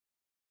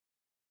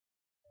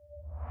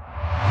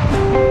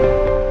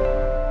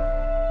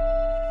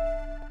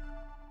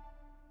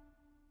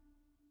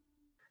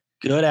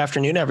Good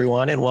afternoon,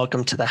 everyone, and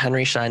welcome to the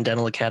Henry Schein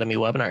Dental Academy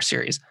webinar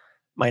series.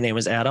 My name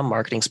is Adam,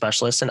 Marketing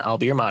Specialist, and I'll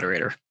be your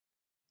moderator.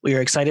 We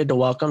are excited to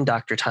welcome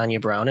Dr. Tanya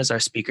Brown as our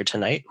speaker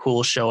tonight, who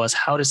will show us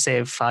how to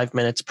save 5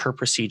 minutes per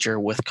procedure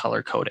with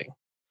color coding.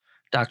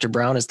 Dr.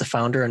 Brown is the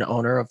founder and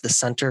owner of the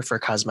Center for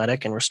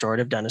Cosmetic and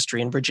Restorative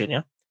Dentistry in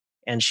Virginia,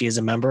 and she is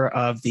a member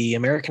of the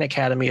American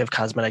Academy of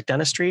Cosmetic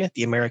Dentistry,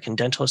 the American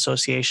Dental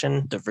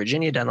Association, the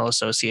Virginia Dental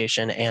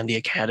Association, and the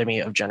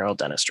Academy of General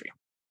Dentistry.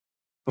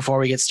 Before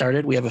we get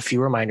started, we have a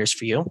few reminders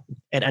for you.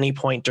 At any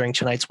point during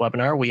tonight's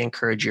webinar, we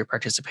encourage your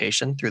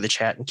participation through the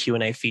chat and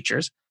Q&A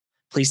features.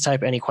 Please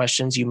type any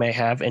questions you may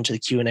have into the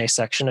Q&A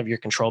section of your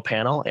control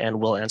panel, and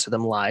we'll answer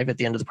them live at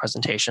the end of the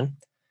presentation.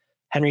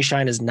 Henry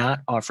Schein is not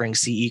offering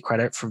CE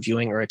credit for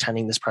viewing or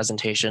attending this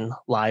presentation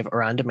live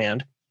or on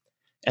demand,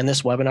 and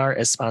this webinar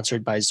is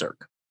sponsored by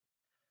Zerk.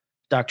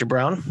 Dr.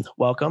 Brown,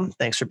 welcome.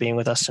 Thanks for being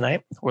with us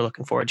tonight. We're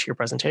looking forward to your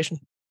presentation.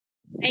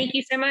 Thank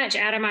you so much,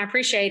 Adam. I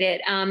appreciate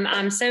it.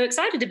 I'm so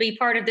excited to be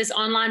part of this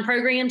online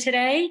program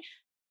today.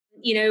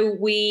 You know,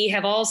 we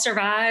have all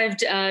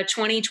survived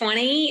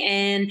 2020,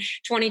 and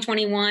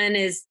 2021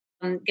 is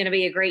going to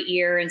be a great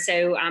year. And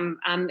so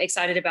I'm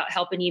excited about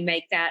helping you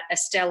make that a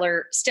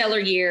stellar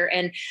year.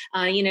 And,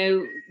 you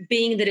know,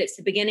 being that it's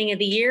the beginning of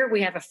the year,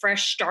 we have a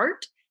fresh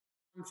start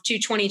to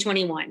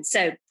 2021.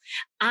 So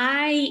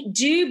I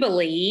do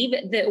believe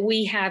that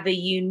we have a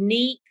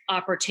unique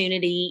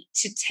opportunity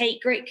to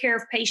take great care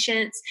of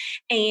patients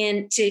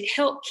and to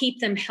help keep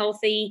them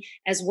healthy,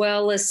 as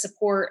well as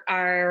support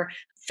our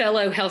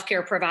fellow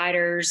healthcare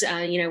providers.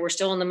 You know, we're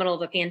still in the middle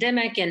of a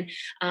pandemic, and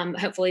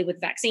hopefully with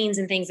vaccines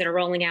and things that are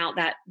rolling out,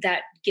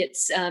 that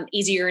gets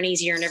easier and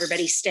easier, and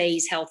everybody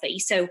stays healthy.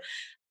 So,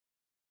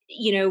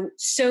 you know,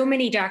 so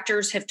many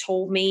doctors have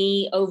told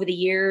me over the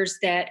years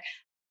that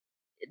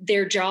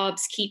their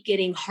jobs keep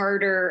getting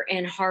harder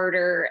and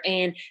harder,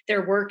 and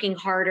they're working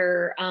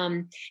harder,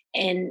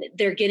 and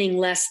they're getting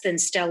less than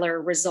stellar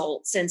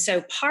results. And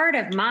so part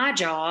of my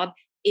job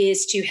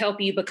is to help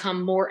you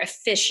become more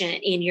efficient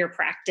in your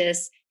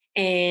practice.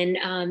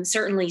 And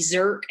certainly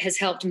Zerk has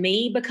helped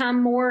me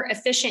become more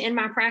efficient in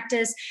my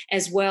practice,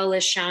 as well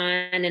as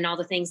Schein and all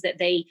the things that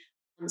they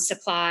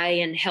supply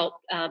and help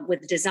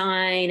with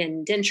design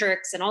and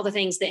Dentrix and all the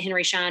things that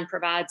Henry Schein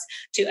provides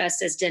to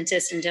us as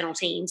dentists and dental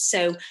teams.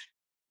 So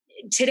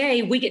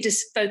today, we get to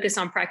focus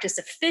on practice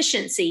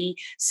efficiency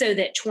so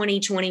that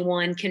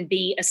 2021 can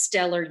be a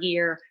stellar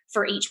year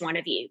for each one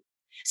of you.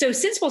 So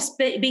since we'll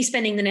be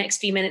spending the next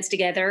few minutes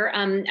together,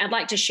 I'd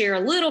like to share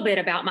a little bit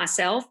about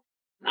myself.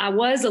 I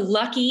was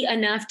lucky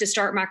enough to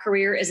start my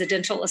career as a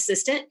dental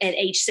assistant at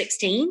age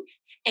 16.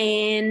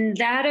 And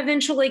that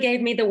eventually gave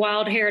me the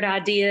wild-haired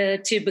idea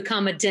to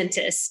become a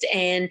dentist.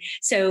 And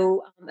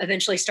so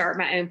eventually start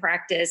my own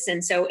practice.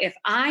 And so if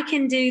I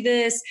can do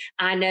this,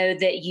 I know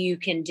that you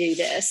can do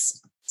this.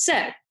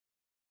 So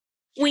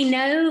we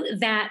know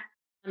that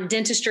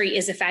dentistry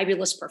is a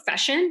fabulous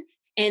profession,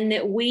 and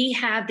that we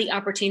have the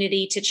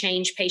opportunity to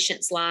change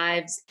patients'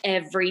 lives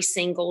every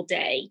single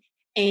day.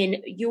 And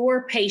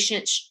your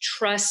patients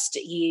trust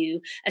you,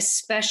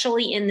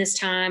 especially in this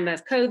time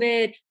of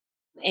COVID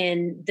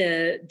and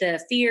the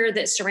fear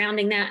that's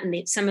surrounding that,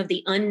 and some of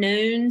the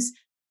unknowns.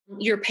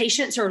 Your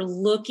patients are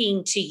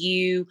looking to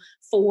you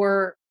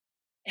for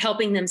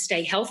helping them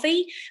stay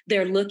healthy.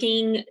 They're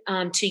looking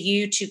to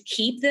you to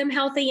keep them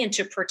healthy and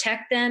to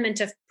protect them and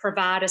to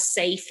provide a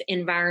safe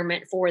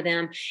environment for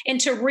them, and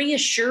to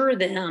reassure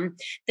them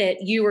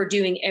that you are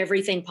doing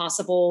everything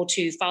possible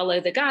to follow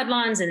the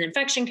guidelines and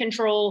infection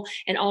control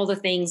and all the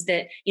things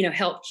that, you know,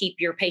 help keep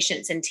your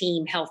patients and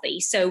team healthy.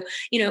 So,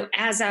 you know,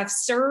 as I've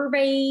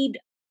surveyed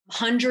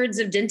hundreds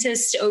of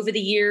dentists over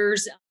the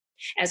years,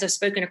 as I've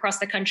spoken across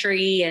the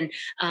country, and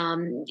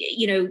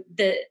you know,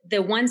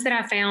 the ones that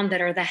I found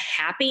that are the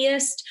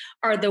happiest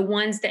are the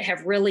ones that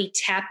have really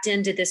tapped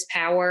into this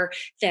power,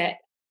 that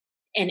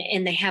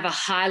and they have a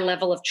high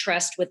level of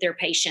trust with their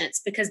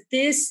patients, because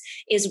this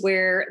is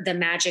where the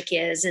magic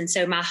is. And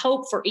so my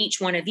hope for each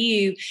one of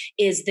you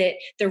is that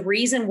the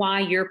reason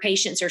why your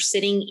patients are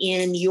sitting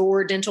in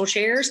your dental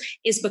chairs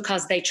is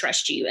because they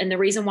trust you. And the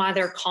reason why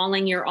they're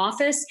calling your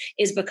office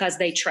is because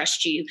they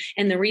trust you.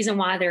 And the reason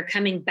why they're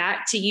coming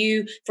back to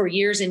you for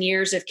years and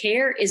years of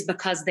care is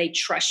because they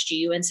trust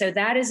you. And so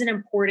that is an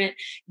important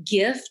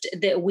gift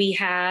that we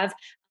have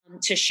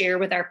to share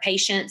with our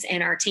patients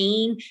and our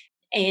team.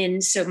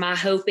 And so my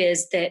hope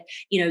is that,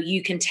 you know,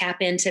 you can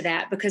tap into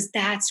that, because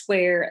that's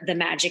where the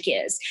magic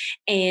is.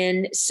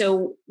 And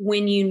so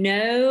when you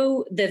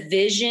know the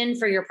vision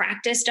for your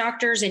practice,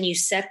 doctors, and you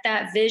set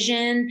that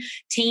vision,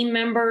 team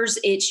members,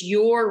 it's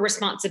your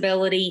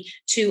responsibility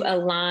to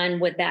align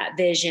with that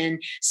vision.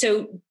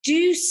 So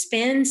do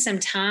spend some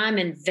time,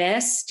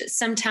 invest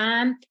some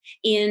time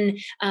in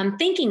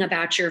thinking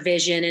about your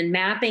vision and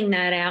mapping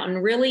that out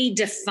and really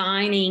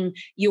defining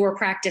your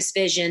practice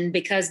vision,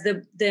 because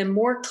the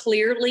more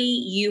clearly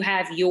you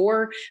have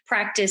your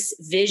practice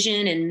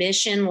vision and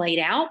mission laid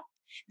out,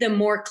 the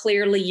more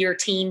clearly your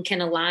team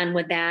can align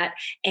with that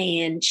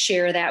and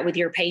share that with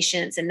your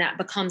patients. And that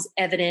becomes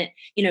evident,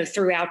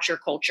 throughout your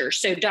culture.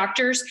 So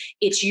doctors,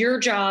 it's your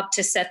job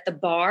to set the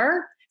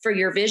bar for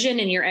your vision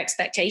and your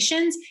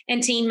expectations,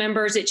 and team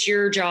members, it's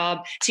your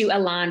job to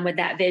align with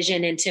that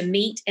vision and to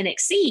meet and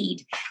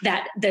exceed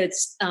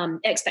those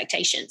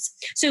expectations.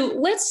 So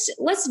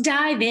let's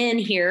dive in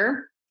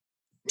here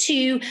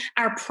to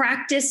our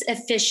practice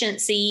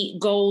efficiency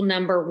goal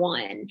number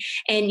 1.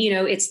 And,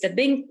 it's the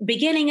big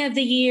beginning of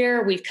the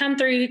year. We've come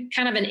through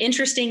kind of an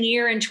interesting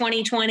year in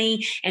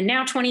 2020, and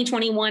now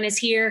 2021 is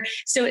here.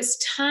 So it's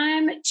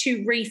time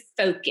to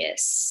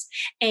refocus.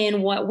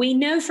 And what we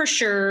know for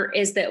sure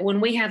is that when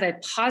we have a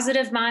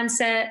positive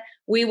mindset,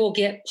 we will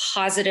get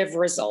positive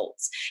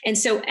results. And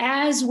so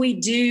as we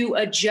do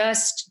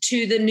adjust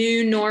to the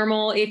new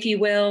normal, if you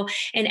will,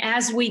 and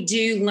as we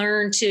do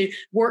learn to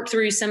work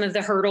through some of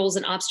the hurdles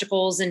and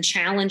obstacles and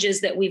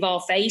challenges that we've all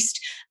faced,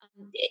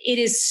 it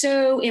is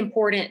so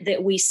important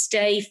that we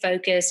stay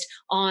focused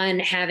on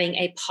having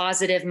a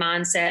positive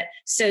mindset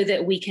so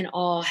that we can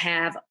all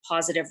have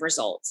positive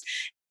results.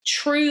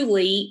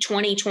 Truly,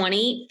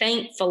 2020,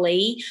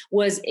 thankfully,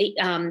 was,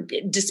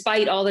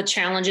 despite all the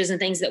challenges and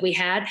things that we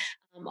had,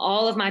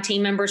 all of my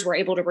team members were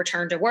able to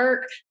return to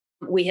work.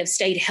 We have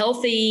stayed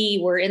healthy.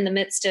 We're in the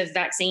midst of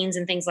vaccines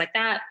and things like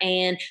that.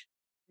 And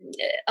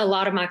a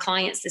lot of my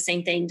clients, the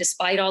same thing,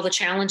 despite all the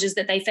challenges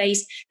that they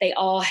faced, they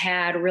all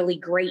had really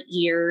great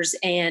years,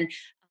 and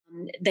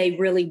they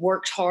really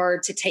worked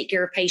hard to take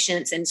care of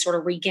patients and sort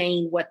of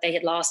regain what they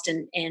had lost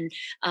and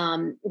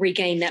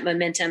regain that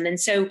momentum. And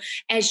so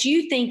as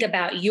you think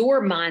about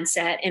your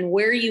mindset and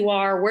where you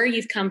are, where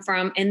you've come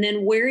from, and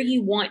then where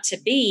you want to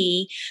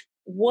be,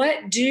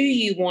 what do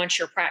you want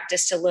your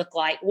practice to look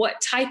like? What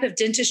type of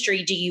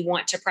dentistry do you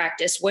want to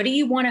practice? What do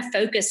you want to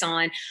focus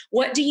on?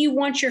 What do you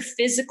want your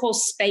physical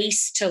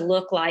space to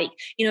look like?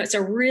 It's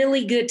a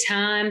really good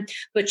time,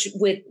 but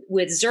with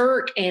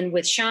Zerk and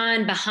with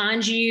Schein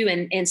behind you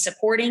and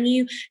supporting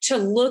you, to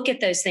look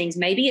at those things.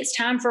 Maybe it's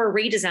time for a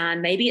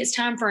redesign. Maybe it's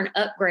time for an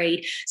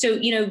upgrade. So,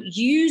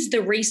 use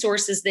the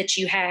resources that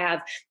you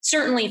have.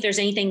 Certainly, if there's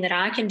anything that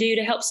I can do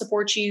to help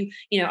support you,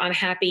 I'm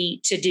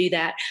happy to do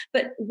that.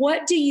 But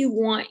what do you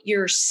want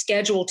your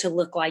schedule to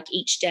look like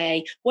each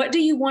day? What do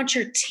you want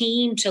your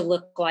team to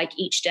look like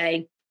each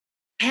day?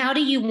 How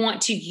do you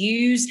want to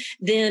use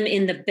them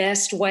in the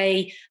best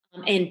way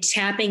and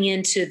tapping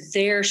into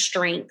their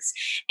strengths?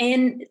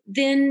 And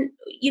then,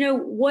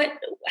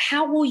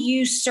 how will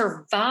you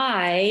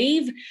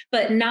survive,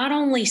 but not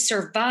only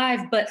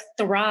survive, but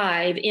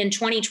thrive in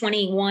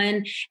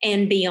 2021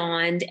 and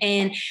beyond?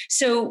 And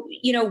so,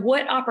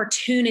 what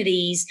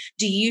opportunities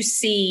do you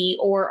see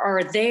or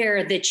are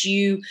there that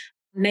you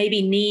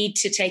maybe need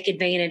to take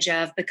advantage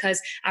of?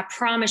 Because I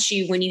promise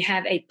you, when you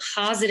have a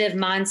positive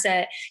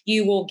mindset,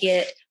 you will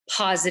get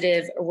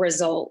positive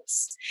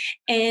results.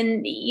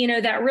 And,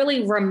 that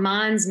really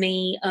reminds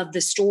me of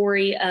the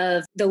story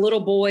of the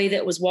little boy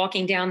that was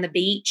walking down the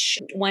beach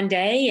one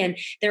day, and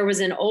there was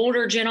an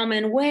older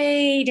gentleman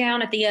way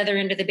down at the other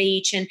end of the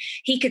beach, and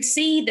he could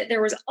see that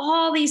there was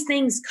all these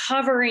things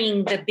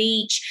covering the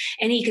beach,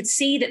 and he could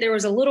see that there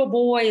was a little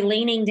boy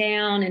leaning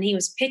down, and he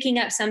was picking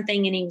up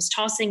something and he was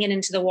tossing it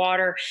into the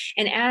water.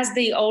 And as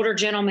the older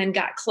gentleman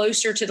got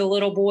closer to the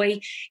little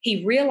boy,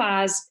 he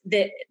realized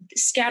that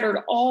scattered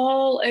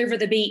all over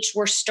the beach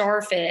were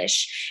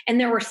starfish, and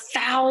there were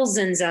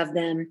thousands of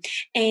them.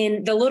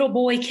 And the little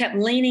boy kept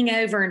leaning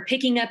over and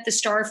picking up the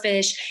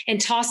starfish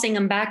and tossing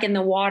them back in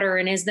the water.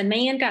 And as the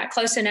man got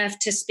close enough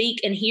to speak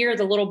and hear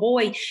the little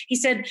boy, he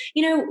said,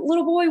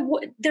 little boy,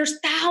 there's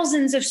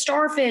thousands of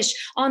starfish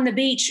on the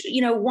beach.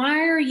 Why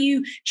are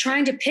you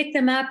trying to pick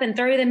them up and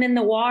throw them in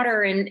the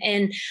water? And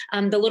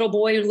the little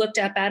boy looked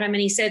up at him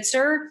and he said,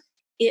 "Sir,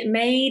 it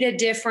made a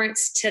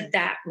difference to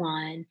that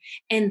one."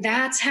 And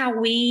that's how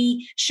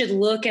we should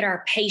look at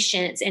our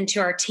patients and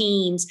to our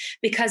teams,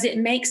 because it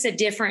makes a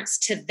difference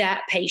to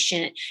that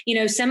patient.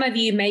 Some of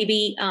you may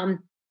be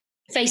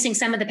facing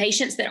some of the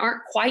patients that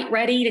aren't quite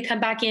ready to come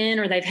back in,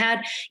 or they've had,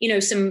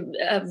 some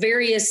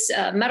various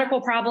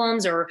medical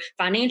problems or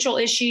financial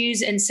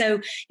issues. And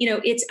so,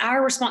 it's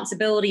our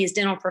responsibility as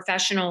dental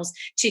professionals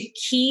to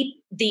keep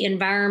the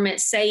environment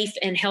safe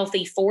and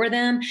healthy for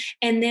them.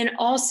 And then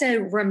also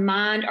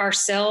remind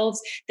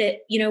ourselves that,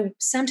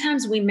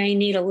 sometimes we may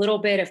need a little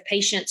bit of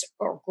patience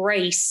or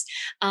grace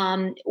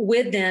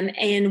with them.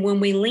 And when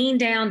we lean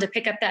down to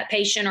pick up that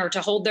patient or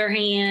to hold their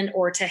hand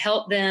or to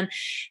help them,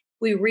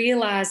 we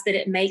realize that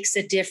it makes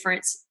a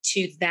difference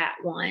to that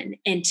one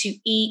and to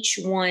each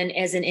one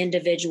as an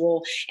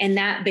individual. And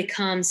that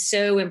becomes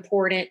so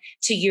important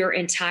to your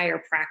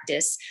entire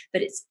practice,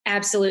 but it's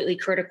absolutely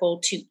critical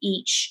to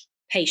each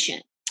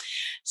patient.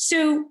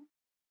 So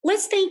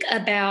let's think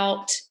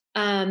about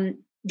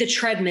the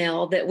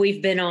treadmill that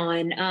we've been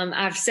on.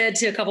 I've said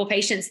to a couple of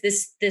patients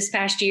this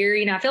past year,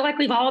 I feel like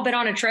we've all been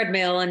on a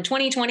treadmill, and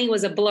 2020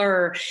 was a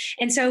blur.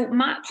 And so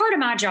part of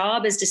my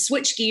job is to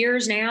switch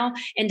gears now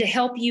and to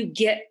help you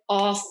get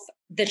off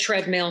the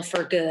treadmill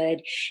for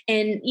good.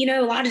 And,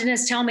 a lot of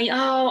dentists tell me,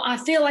 oh, I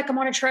feel like I'm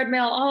on a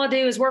treadmill. All I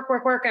do is work,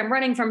 work, work. I'm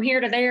running from here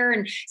to there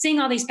and seeing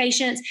all these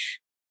patients.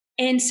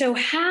 And so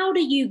how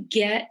do you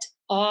get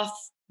off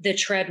the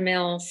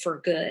treadmill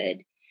for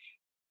good?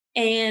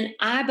 And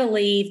I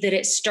believe that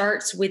it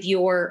starts with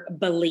your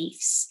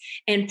beliefs.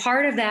 And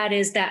part of that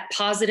is that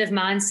positive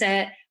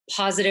mindset,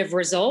 positive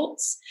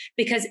results,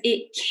 because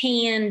it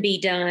can be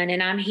done.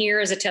 And I'm here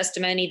as a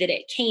testimony that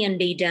it can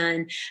be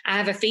done. I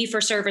have a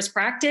fee-for-service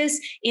practice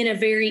in a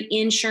very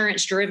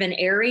insurance-driven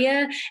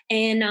area.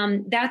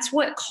 And that's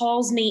what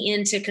calls me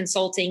into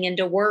consulting and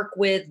to work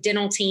with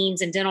dental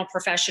teams and dental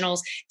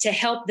professionals to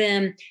help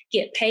them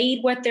get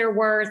paid what they're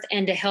worth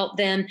and to help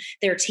them,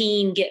 their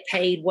team, get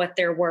paid what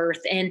they're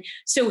worth. And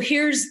so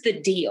here's the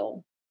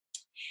deal.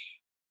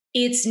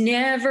 It's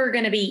never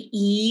going to be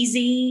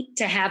easy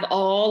to have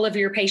all of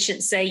your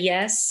patients say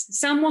yes.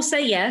 Some will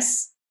say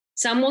yes,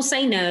 some will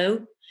say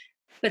no.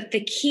 But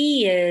the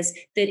key is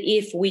that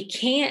if we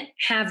can't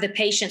have the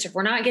patients, if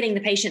we're not getting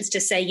the patients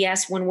to say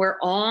yes when we're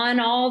on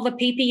all the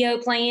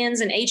PPO plans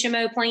and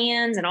HMO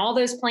plans and all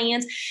those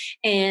plans,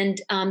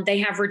 and they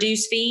have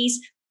reduced fees,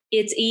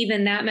 it's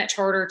even that much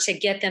harder to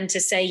get them to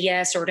say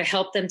yes or to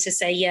help them to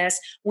say yes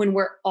when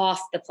we're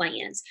off the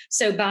plans.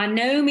 So by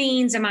no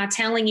means am I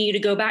telling you to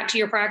go back to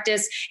your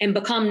practice and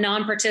become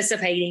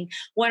non-participating.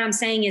 What I'm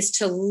saying is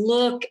to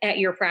look at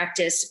your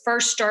practice.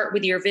 First, start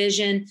with your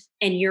vision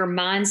and your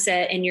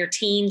mindset and your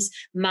team's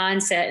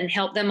mindset and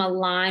help them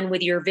align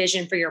with your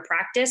vision for your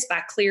practice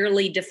by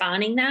clearly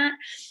defining that.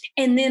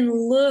 And then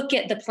look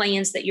at the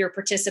plans that you're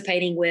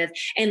participating with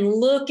and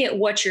look at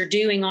what you're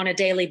doing on a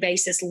daily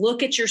basis.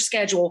 Look at your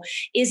schedule.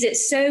 Is it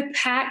so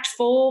packed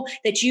full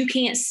that you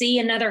can't see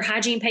another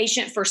hygiene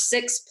patient for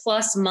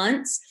 6+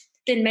 months?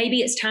 Then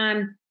maybe it's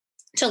time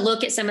to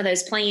look at some of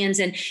those plans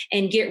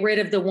and get rid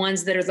of the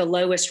ones that are the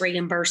lowest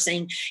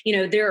reimbursing.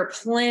 There are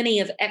plenty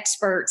of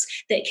experts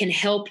that can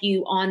help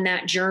you on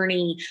that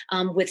journey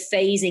with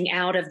phasing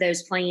out of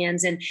those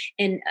plans.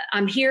 And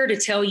I'm here to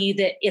tell you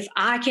that if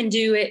I can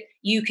do it,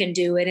 you can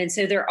do it. And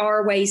so there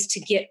are ways to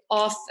get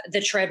off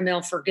the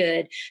treadmill for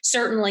good.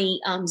 Certainly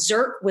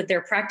Zerk with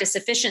their practice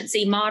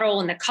efficiency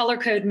model and the color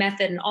code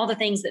method and all the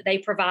things that they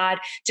provide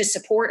to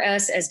support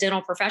us as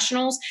dental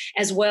professionals,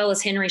 as well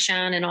as Henry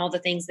Schein and all the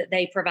things that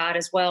they provide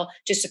as well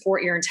to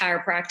support your entire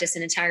practice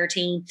and entire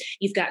team.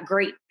 You've got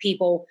great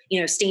people,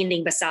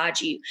 standing beside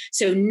you.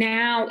 So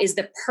now is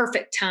the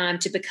perfect time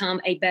to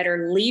become a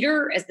better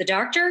leader as the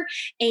doctor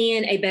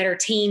and a better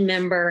team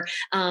member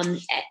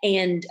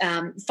and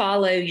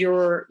follow your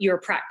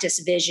practice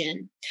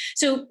vision.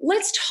 So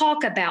let's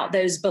talk about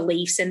those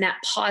beliefs and that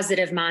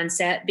positive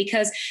mindset,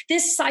 because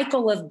this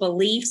cycle of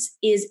beliefs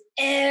is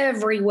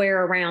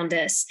everywhere around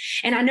us.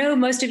 And I know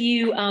most of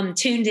you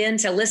tuned in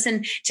to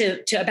listen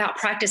to about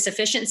practice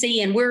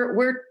efficiency, and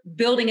we're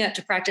building up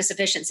to practice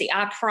efficiency.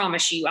 I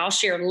promise you, I'll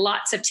share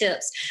lots of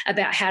tips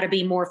about how to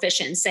be more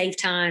efficient and save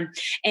time.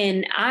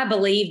 And I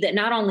believe that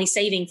not only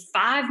saving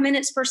 5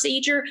 minutes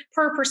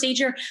per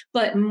procedure,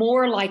 but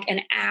more like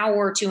an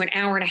hour to an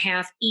hour and a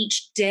half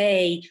each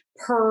day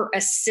per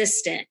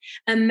assistant.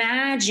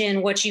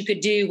 Imagine what you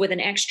could do with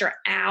an extra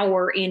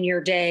hour in your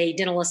day,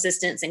 dental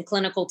assistants and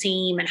clinical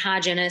team and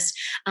hygienists.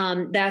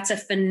 That's a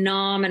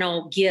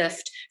phenomenal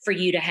gift for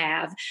you to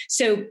have.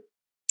 So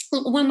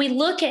when we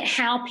look at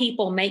how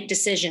people make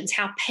decisions,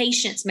 how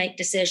patients make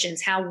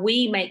decisions, how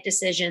we make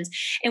decisions,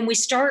 and we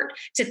start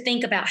to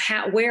think about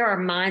where our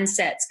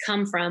mindsets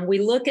come from, we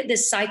look at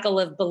this cycle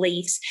of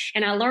beliefs.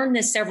 And I learned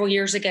this several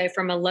years ago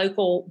from a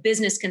local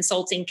business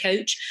consulting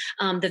coach,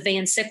 the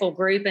Van Sickle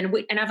Group.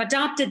 And I've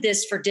adopted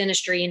this for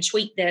dentistry and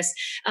tweaked this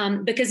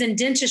because in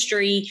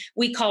dentistry,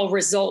 we call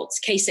results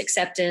case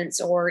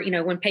acceptance, or,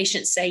 when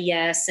patients say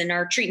yes, and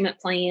our treatment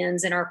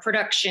plans and our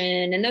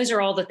production. And those are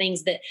all the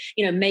things that,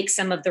 make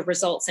some of the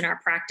results in our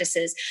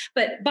practices.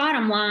 But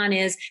bottom line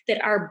is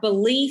that our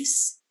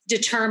beliefs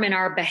determine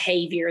our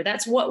behavior.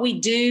 That's what we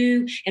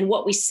do and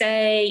what we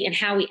say and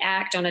how we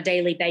act on a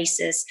daily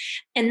basis.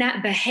 And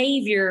that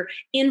behavior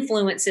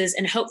influences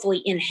and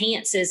hopefully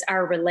enhances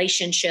our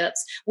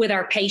relationships with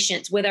our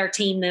patients, with our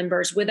team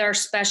members, with our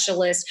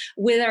specialists,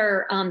 with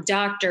our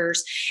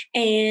doctors.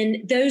 And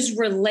those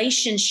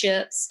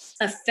relationships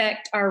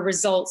affect our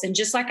results. And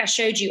just like I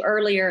showed you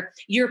earlier,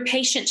 your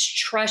patients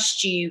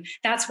trust you.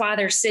 That's why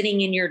they're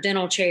sitting in your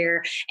dental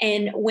chair.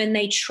 And when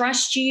they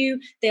trust you,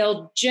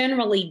 they'll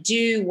generally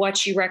do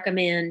what you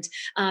recommend.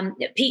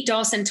 Pete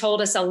Dawson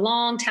told us a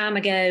long time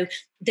ago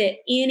that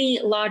any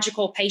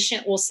logical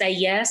patient will say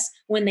yes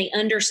when they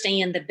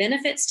understand the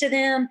benefits to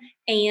them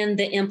and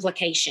the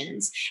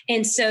implications.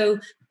 And so,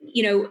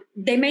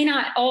 they may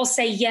not all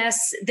say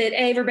yes, that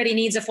everybody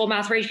needs a full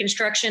mouth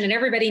reconstruction and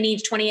everybody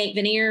needs 28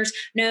 veneers.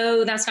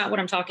 No, that's not what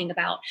I'm talking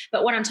about.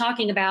 But what I'm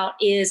talking about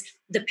is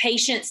the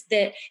patients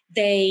that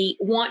they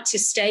want to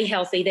stay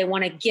healthy, they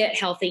want to get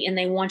healthy, and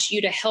they want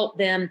you to help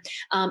them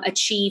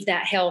achieve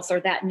that health or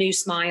that new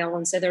smile.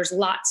 And so there's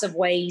lots of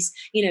ways,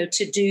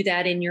 to do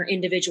that in your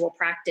individual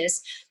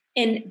practice.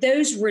 And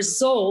those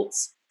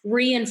results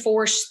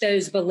reinforce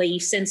those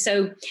beliefs. And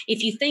so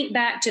if you think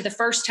back to the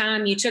first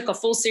time you took a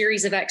full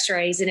series of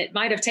x-rays, and it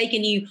might have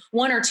taken you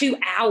 1 or 2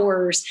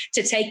 hours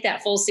to take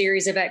that full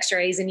series of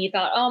x-rays, and you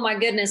thought, oh my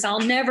goodness, I'll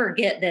never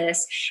get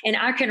this. And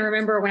I can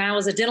remember when I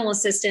was a dental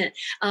assistant,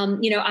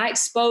 I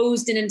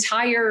exposed an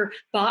entire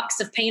box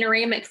of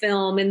panoramic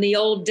film in the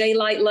old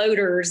daylight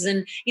loaders.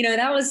 And,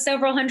 that was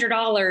several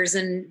 $100s.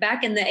 And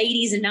back in the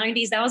 80s and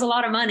 90s, that was a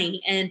lot of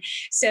money. And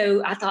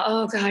so I thought,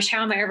 oh gosh,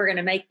 how am I ever going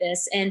to make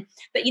this?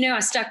 But I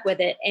stuck with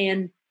it.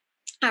 And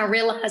I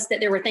realized that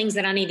there were things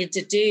that I needed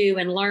to do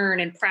and learn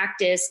and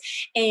practice,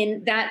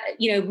 and that,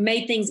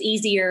 made things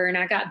easier, and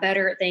I got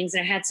better at things,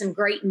 and I had some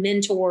great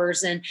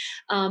mentors. And,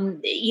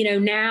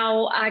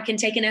 now I can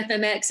take an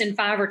FMX in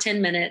 5 or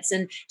 10 minutes,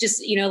 and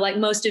just, like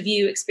most of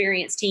you,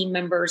 experienced team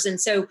members.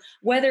 And so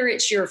whether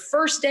it's your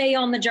first day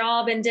on the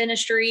job in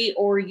dentistry,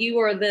 or you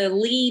are the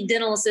lead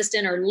dental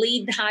assistant or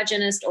lead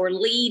hygienist or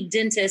lead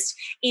dentist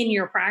in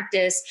your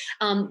practice,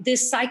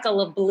 this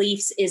cycle of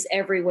beliefs is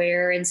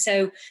everywhere. And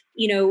so,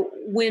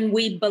 when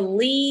we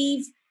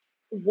believe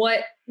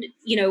what,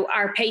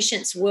 our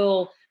patients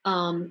will,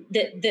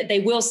 that they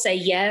will say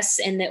yes,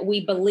 and that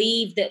we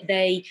believe that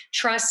they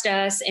trust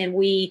us, and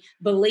we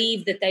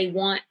believe that they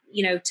want,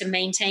 to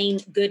maintain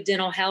good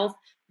dental health,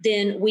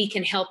 then we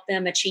can help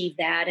them achieve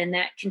that. And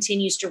that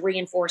continues to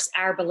reinforce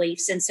our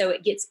beliefs. And so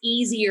it gets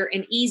easier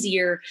and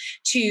easier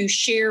to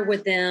share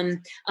with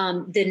them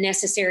the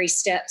necessary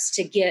steps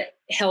to get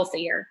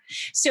healthier.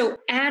 So,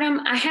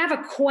 Adam, I have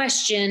a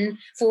question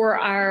for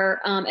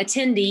our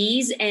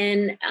attendees,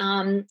 and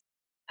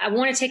I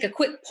want to take a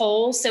quick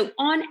poll. So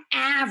on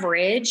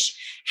average,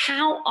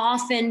 how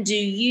often do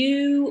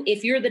you,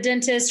 if you're the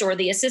dentist or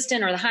the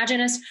assistant or the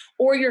hygienist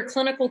or your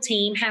clinical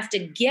team, have to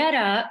get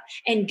up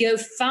and go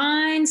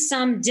find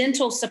some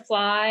dental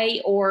supply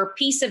or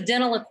piece of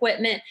dental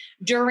equipment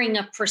during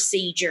a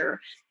procedure?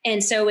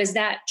 And so is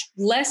that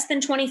less than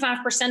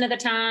 25% of the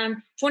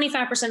time,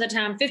 25% of the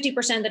time,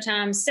 50% of the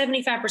time,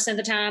 75% of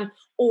the time,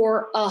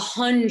 or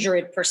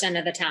 100%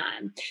 of the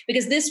time?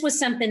 Because this was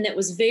something that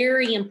was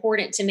very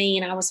important to me.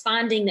 And I was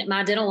finding that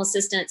my dental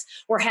assistants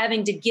were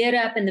having to get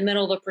up in the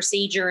middle of the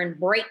procedure and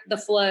break the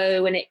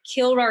flow, and it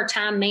killed our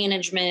time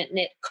management, and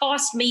it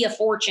cost me a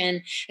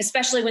fortune,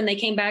 especially when they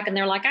came back and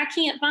they're like, I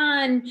can't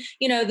find,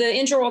 the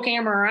intraoral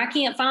camera, or I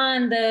can't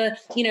find the,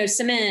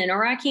 cement,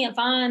 or I can't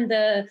find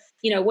the,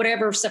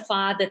 whatever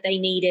supply that they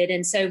needed.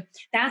 And so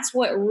that's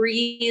what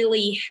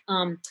really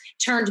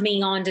turned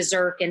me on to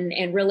Zerk,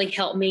 and really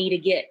helped me to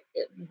get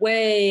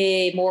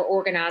way more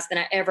organized than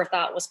I ever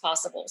thought was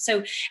possible.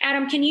 So,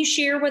 Adam, can you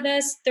share with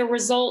us the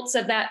results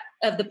of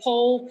the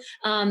poll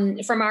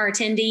from our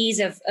attendees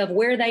of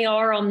where they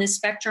are on this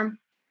spectrum?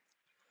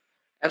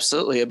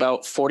 Absolutely.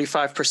 About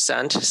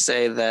 45%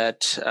 say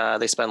that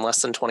they spend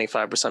less than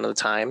 25% of the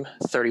time.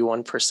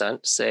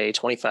 31% say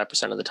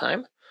 25% of the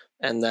time.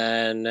 And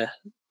then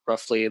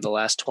roughly the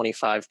last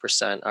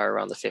 25% are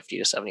around the 50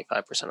 to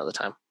 75% of the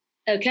time.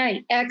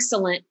 Okay,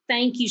 excellent.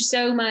 Thank you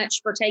so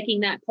much for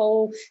taking that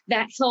poll.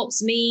 That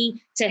helps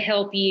me to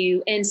help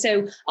you. And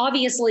so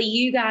obviously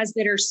you guys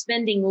that are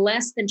spending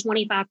less than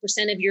 25%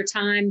 of your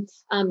time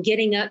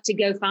getting up to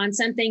go find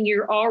something,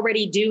 you're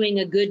already doing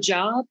a good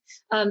job.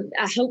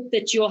 I hope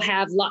that you'll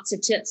have lots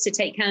of tips to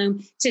take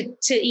home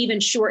to even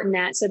shorten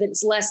that, so that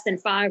it's less than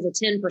 5 or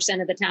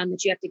 10% of the time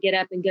that you have to get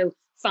up and go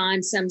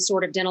find some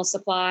sort of dental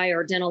supply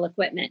or dental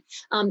equipment.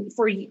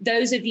 For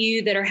those of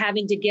you that are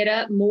having to get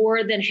up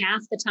more than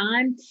half the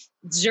time,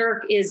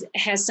 Zerk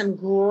has some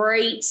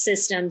great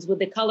systems with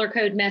the color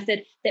code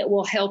method that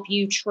will help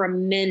you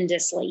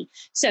tremendously.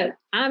 So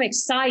I'm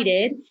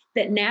excited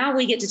that now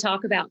we get to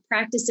talk about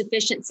practice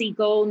efficiency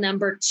goal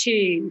number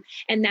 2,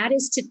 and that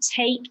is to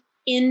take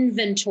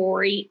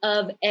inventory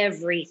of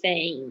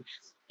everything.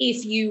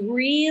 If you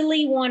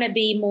really want to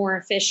be more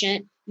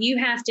efficient, you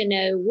have to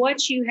know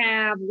what you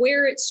have,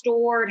 where it's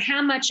stored,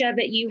 how much of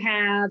it you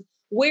have,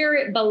 where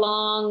it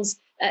belongs,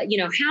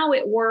 how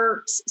it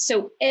works.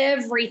 So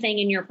everything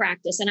in your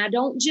practice. And I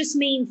don't just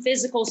mean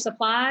physical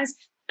supplies.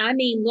 I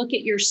mean, look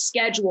at your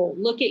schedule,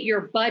 look at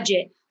your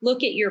budget,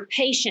 look at your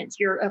patients,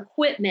 your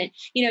equipment.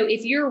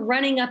 If you're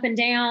running up and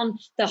down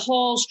the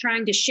halls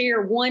trying to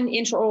share one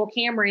intraoral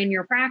camera in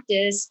your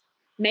practice,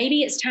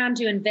 maybe it's time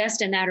to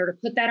invest in that, or to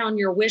put that on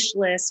your wish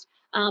list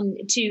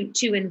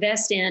to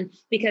invest in,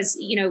 because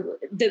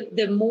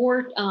the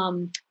more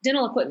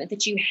dental equipment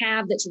that you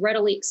have that's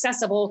readily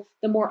accessible,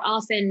 the more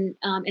often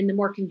and the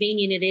more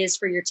convenient it is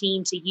for your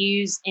team to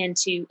use and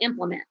to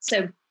implement.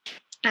 So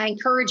I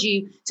encourage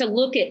you to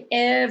look at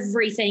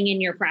everything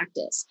in your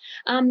practice.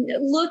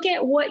 Look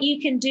at what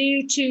you can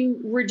do to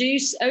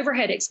reduce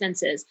overhead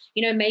expenses.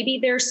 Maybe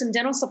there's some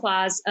dental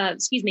supplies,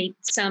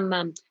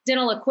 some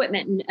dental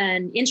equipment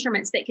and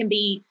instruments that can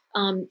be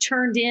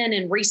turned in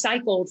and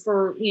recycled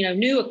for,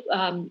 new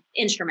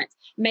instruments.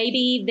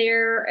 Maybe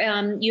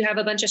you have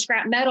a bunch of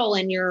scrap metal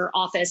in your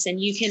office and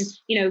you can,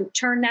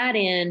 turn that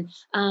in.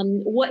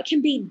 What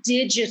can be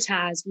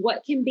digitized?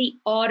 What can be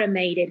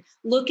automated?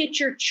 Look at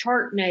your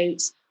chart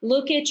notes.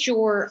 Look at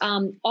your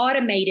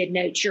automated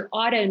notes, your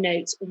auto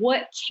notes.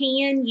 What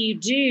can you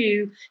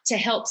do to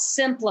help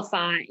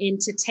simplify and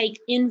to take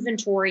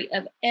inventory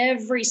of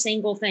every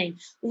single thing?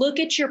 Look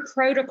at your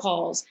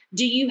protocols.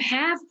 Do you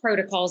have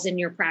protocols in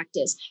your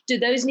practice? Do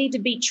those need to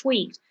be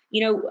tweaked?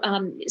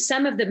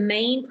 Some of the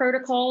main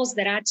protocols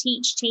that I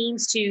teach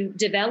teams to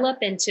develop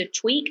and to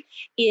tweak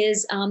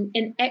is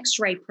an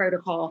X-ray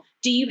protocol.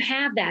 Do you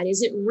have that?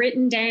 Is it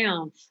written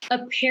down? A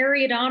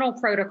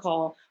periodontal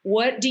protocol.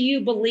 What do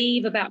you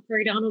believe about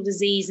periodontal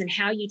disease and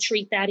how you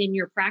treat that in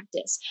your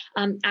practice?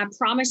 I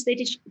promise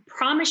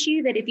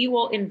you that if you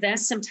will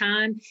invest some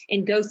time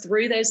and go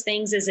through those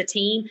things as a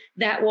team,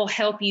 that will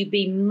help you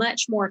be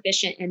much more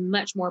efficient and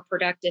much more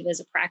productive as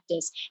a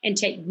practice and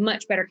take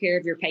much better care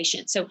of your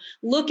patients. So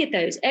look at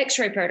those.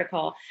 X-ray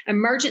protocol,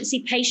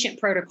 emergency patient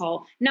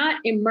protocol,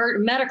 not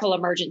medical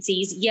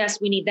emergencies.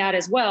 Yes, we need that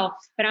as well,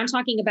 but I'm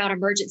talking about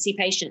emergency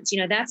patients.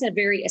 That's a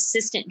very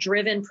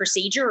assistant-driven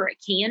procedure, or it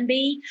can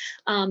be,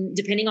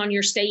 depending on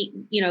your state,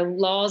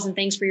 laws and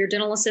things for your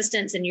dental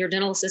assistants and your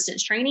dental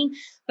assistants training.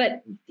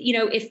 But,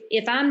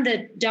 if I'm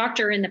the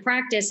doctor in the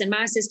practice and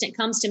my assistant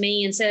comes to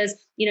me and says,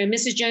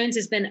 Mrs. Jones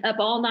has been up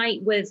all night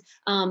with,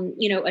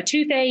 a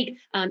toothache.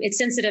 It's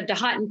sensitive to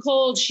hot and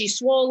cold. She's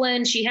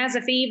swollen. She has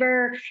a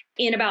fever.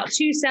 In about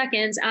 2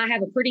 seconds, I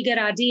have a pretty good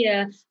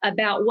idea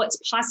about what's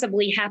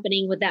possibly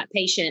happening with that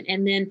patient.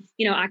 And then,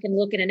 I can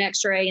look at an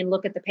X-ray and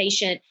look at the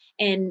patient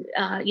and,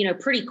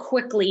 pretty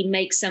quickly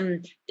make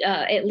some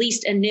at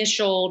least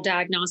initial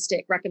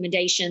diagnostic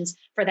recommendations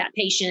for that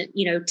patient,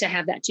 to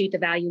have that tooth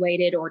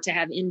evaluated or to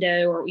have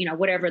endo or,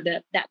 whatever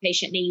that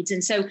patient needs.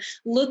 And so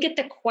look at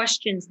the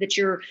questions that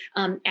you're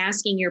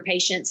asking your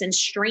patients and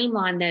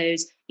streamline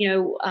those.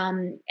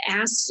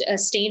 Ask a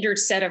standard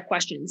set of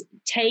questions.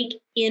 Take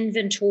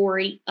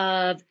inventory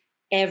of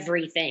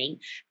everything.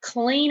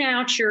 Clean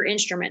out your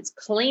instruments,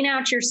 clean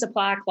out your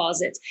supply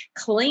closets,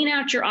 clean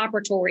out your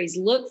operatories,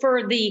 look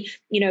for the,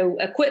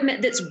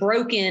 equipment that's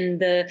broken,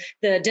 the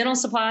dental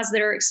supplies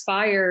that are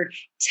expired.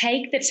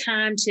 Take the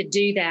time to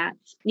do that.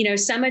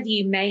 Some of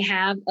you may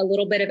have a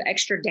little bit of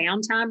extra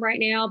downtime right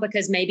now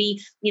because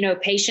maybe,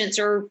 patients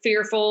are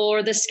fearful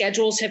or the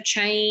schedules have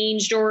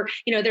changed or,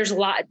 there's a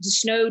lot of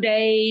snow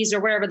days or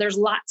whatever. There's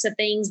lots of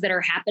things that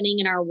are happening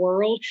in our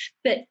world,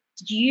 but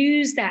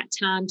use that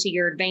time to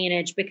your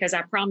advantage because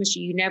I promise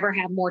you, you never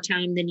have more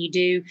time than you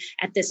do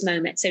at this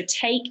moment. So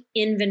take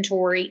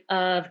inventory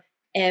of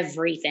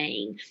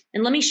everything.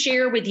 And let me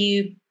share with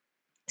you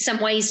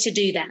some ways to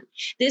do that.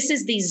 This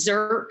is the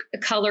ZERC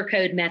color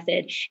code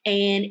method.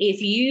 And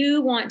if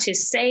you want to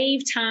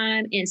save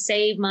time and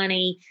save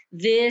money,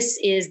 this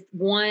is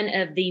one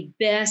of the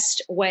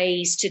best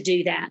ways to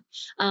do that.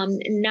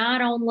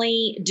 Not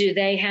only do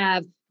they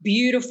have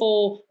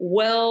beautiful,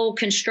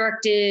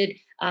 well-constructed,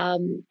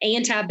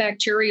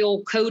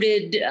 antibacterial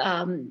coated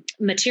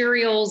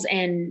materials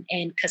and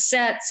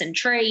cassettes and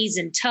trays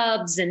and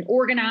tubs and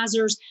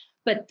organizers,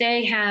 but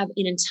they have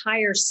an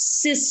entire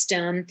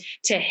system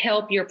to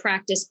help your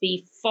practice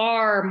be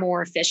far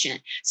more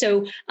efficient.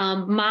 So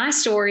my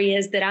story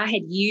is that I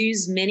had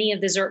used many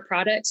of the ZERC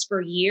products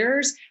for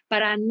years,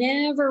 but I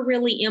never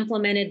really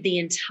implemented the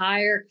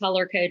entire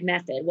color code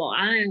method. Well,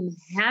 I am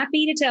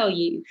happy to tell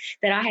you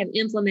that I have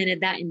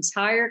implemented that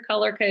entire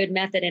color code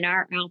method in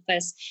our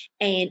office,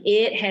 and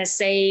it has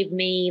saved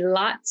me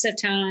lots of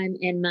time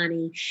and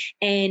money.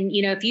 And,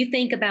 if you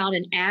think about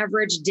an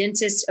average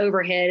dentist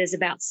overhead is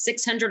about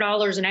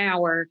 $600 an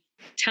hour,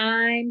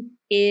 time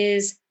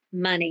is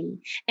money.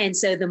 And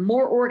so the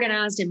more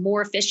organized and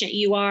more efficient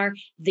you are,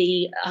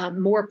 the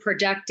more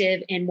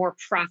productive and more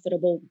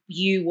profitable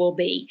you will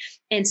be.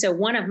 And so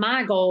one of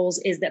my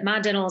goals is that my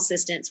dental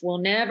assistants will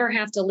never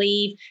have to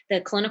leave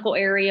the clinical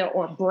area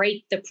or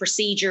break the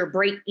procedure,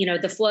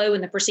 the flow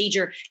and the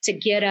procedure to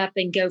get up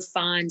and go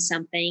find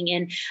something.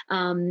 And,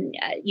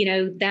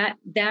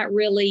 that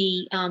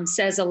really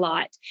says a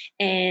lot.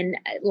 And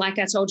like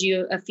I told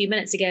you a few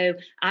minutes ago,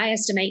 I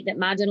estimate that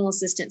my dental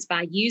assistants,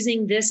 by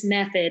using this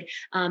method,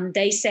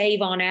 they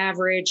save on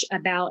average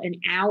about an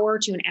hour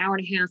to an hour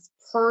and a half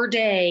per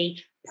day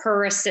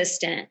per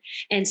assistant.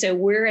 And so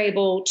we're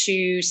able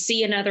to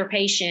see another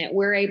patient.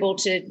 We're able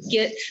to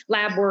get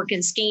lab work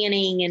and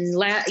scanning and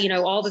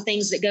all the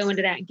things that go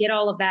into that, get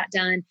all of that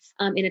done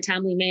in a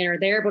timely manner.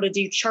 They're able to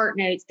do chart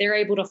notes. They're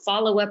able to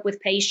follow up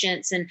with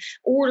patients and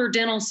order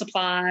dental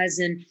supplies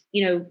and,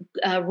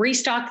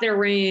 restock their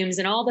rooms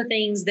and all the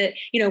things that,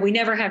 we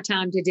never have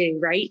time to do.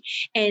 Right.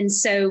 And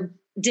so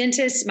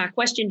dentists, my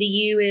question to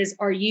you is,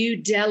 are you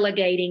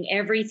delegating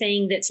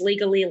everything that's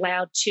legally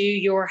allowed to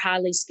your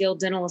highly skilled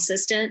dental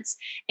assistants?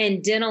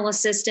 And dental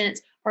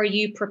assistants, are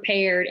you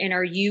prepared and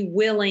are you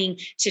willing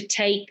to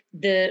take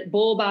the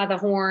bull by the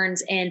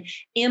horns and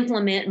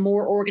implement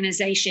more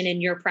organization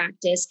in your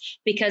practice?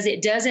 Because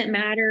it doesn't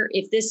matter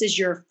if this is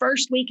your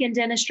first week in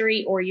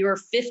dentistry or your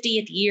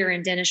 50th year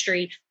in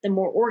dentistry, the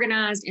more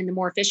organized and the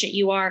more efficient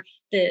you are,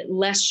 the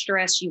less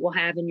stress you will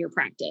have in your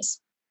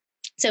practice.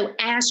 So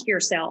ask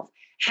yourself,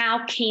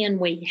 How can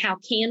we? How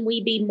can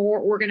we be more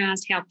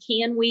organized? How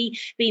can we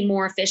be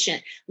more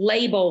efficient?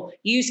 Label,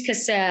 use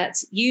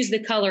cassettes, use the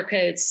color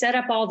codes, set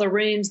up all the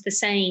rooms the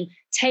same,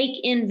 take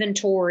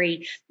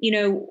inventory,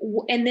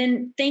 and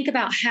then think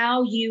about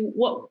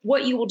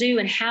what you will do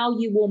and how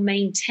you will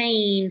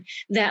maintain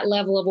that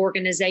level of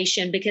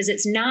organization, because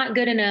it's not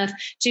good enough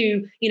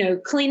to,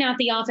 clean out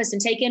the office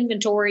and take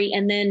inventory,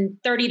 and then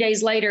 30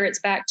 days later it's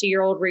back to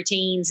your old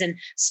routines and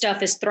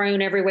stuff is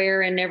thrown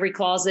everywhere in every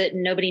closet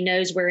and nobody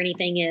knows where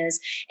anything is.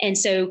 And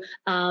so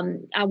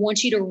I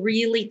want you to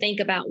really think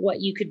about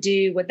what you could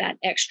do with that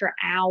extra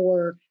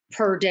hour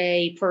per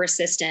day per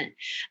assistant.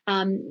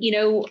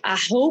 I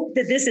hope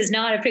that this is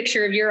not a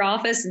picture of your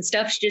office and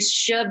stuff's just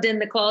shoved in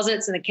the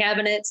closets and the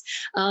cabinets.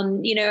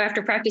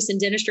 After practicing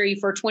dentistry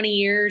for 20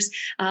 years,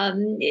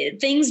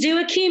 things do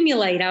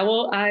accumulate. I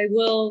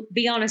will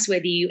be honest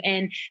with you.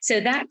 And so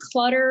that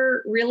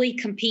clutter really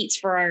competes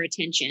for our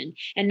attention.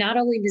 And not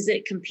only does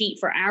it compete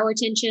for our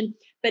attention,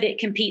 but it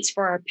competes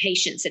for our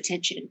patients'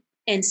 attention.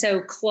 And so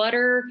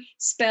clutter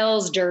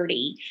spells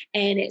dirty,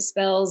 and it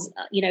spells,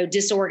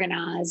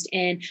 disorganized.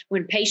 And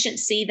when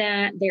patients see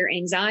that, their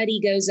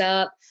anxiety goes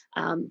up.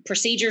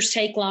 Procedures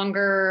take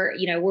longer.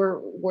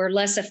 We're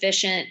less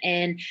efficient.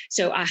 And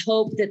so I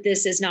hope that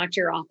this is not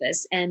your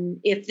office. And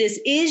if this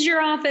is your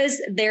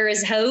office, there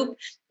is hope,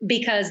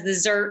 because the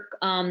Zerk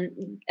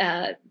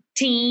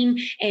team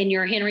and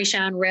your Henry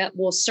Schein rep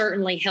will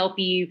certainly help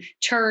you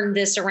turn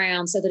this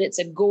around so that it's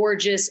a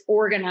gorgeous,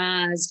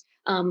 organized,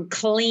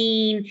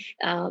 clean,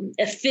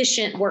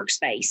 efficient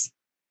workspace.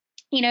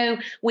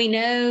 We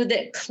know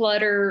that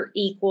clutter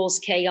equals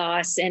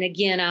chaos. And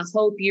again, I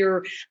hope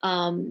your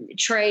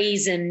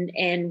trays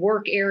and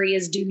work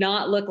areas do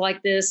not look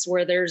like this,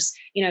 where there's,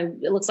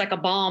 it looks like a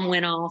bomb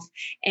went off.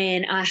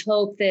 And I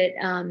hope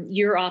that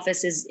your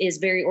office is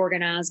very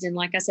organized. And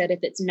like I said, if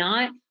it's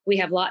not, we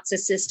have lots of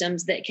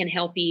systems that can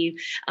help you.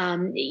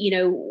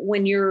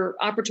 When your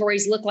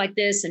operatories look like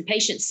this and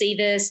patients see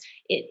this,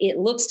 it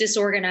looks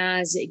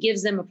disorganized. It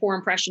gives them a poor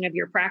impression of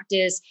your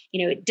practice.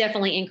 It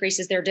definitely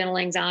increases their dental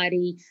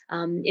anxiety.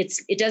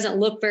 It doesn't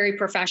look very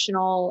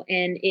professional,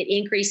 and it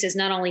increases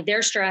not only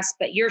their stress,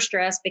 but your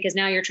stress, because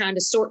now you're trying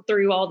to sort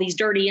through all these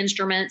dirty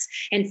instruments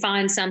and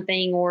find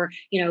something, or,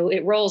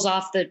 it rolls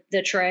off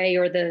the tray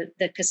or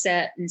the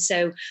cassette. And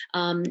so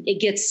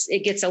it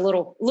gets a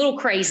little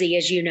crazy,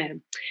 as you know.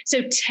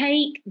 So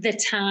take the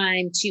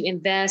time to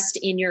invest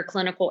in your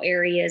clinical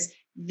areas.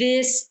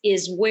 This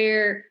is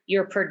where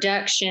your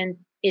production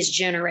is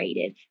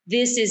generated.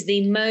 This is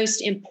the most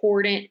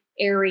important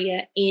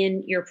area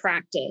in your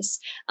practice.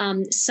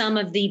 Some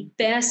of the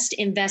best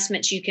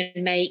investments you can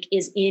make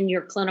is in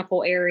your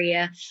clinical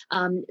area.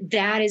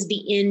 That is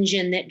the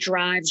engine that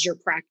drives your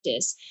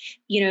practice.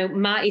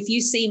 If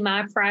you see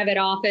my private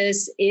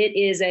office, it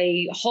is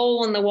a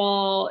hole in the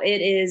wall. It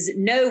is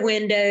no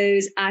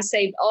windows. I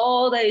saved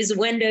all those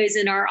windows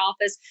in our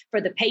office for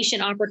the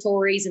patient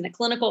operatories and the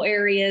clinical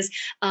areas,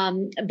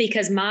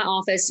 because my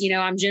office,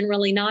 I'm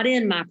generally not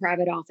in my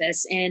private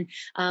office, and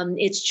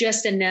it's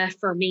just enough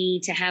for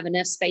me to have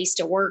enough space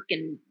to work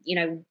and,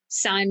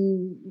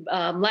 sign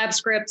lab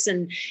scripts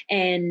and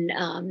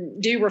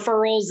do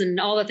referrals and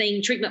all the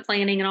thing, treatment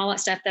planning and all that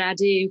stuff that I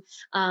do.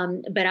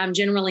 But I'm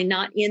generally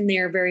not in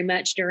there very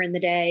much during the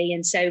day.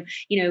 And so,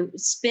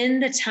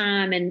 spend the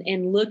time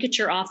and look at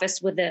your office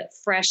with a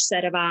fresh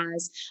set of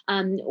eyes.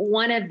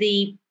 One of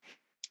the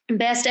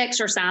best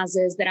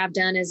exercises that I've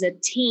done as a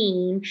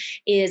team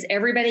is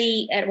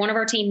everybody at one of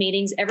our team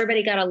meetings,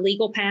 everybody got a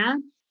legal pad,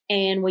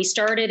 and we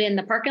started in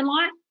the parking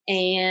lot.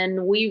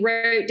 And we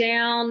wrote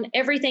down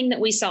everything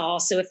that we saw.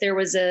 So if there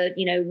was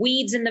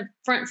weeds in the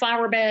front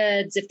flower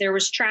beds, if there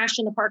was trash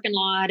in the parking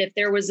lot, if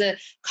there was a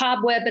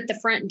cobweb at the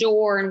front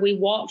door, and we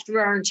walked through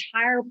our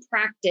entire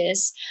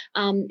practice,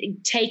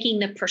 taking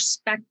the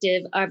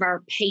perspective of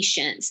our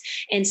patients.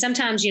 And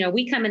sometimes,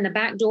 we come in the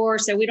back door,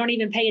 so we don't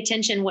even pay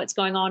attention what's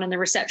going on in the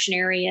reception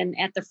area and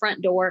at the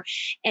front door.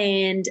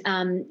 And,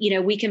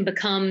 we can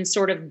become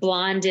sort of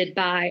blinded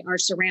by our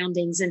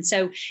surroundings. And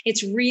so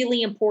it's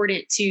really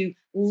important to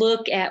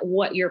look at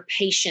what your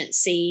patients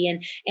see.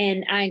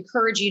 And I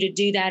encourage you to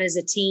do that as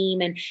a team,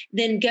 and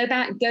then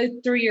go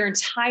through your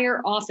entire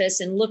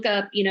office and look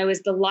up,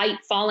 is the light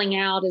falling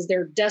out? Is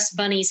there dust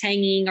bunnies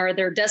hanging? Are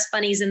there dust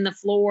bunnies in the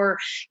floor?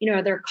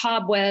 Are there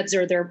cobwebs?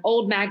 Or there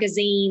old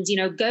magazines?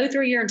 Go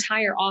through your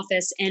entire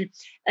office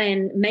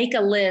and make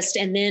a list,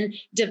 and then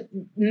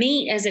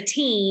meet as a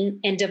team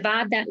and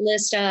divide that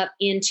list up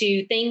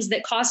into things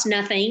that cost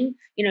nothing,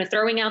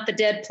 throwing out the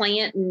dead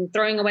plant and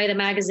throwing away the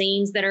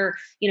magazines that are,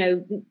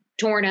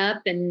 torn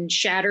up and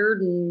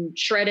shattered and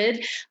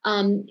shredded,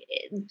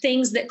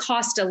 things that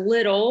cost a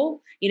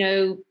little,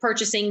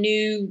 purchasing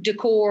new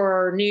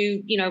decor or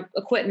new,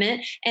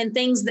 equipment, and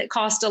things that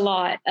cost a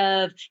lot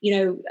of,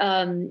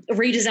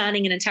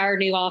 redesigning an entire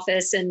new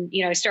office and,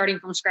 starting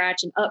from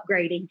scratch and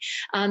upgrading,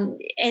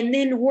 and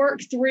then work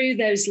through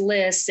those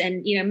lists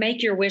and,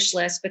 make your wish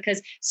list,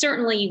 because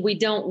certainly we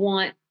don't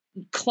want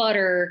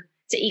clutter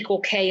to equal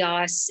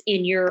chaos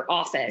in your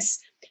office.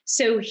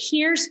 So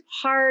here's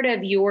part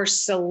of your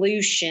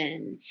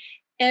solution.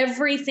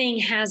 Everything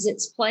has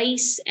its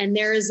place, and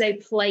there is a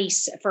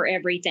place for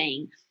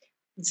everything.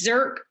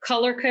 Zerk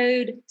color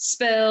code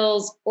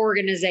spells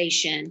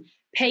organization.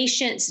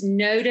 Patients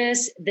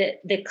notice that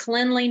the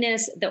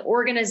cleanliness, the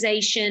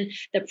organization,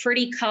 the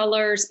pretty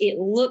colors, it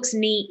looks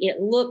neat,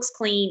 it looks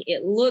clean,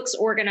 it looks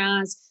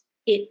organized.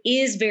 It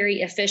is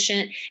very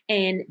efficient,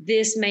 and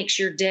this makes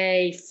your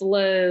day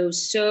flow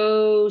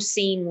so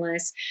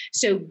seamless.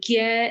 So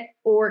get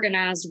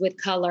organized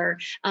with color.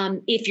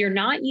 If you're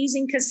not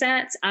using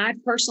cassettes, I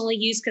personally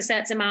use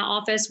cassettes in my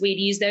office. We've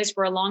used those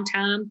for a long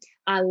time.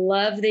 I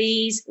love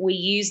these. We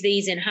use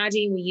these in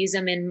hygiene. We use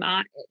them in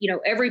my,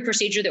 every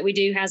procedure that we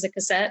do has a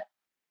cassette.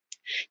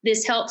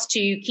 This helps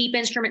to keep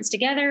instruments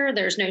together.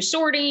 There's no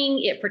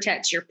sorting. It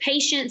protects your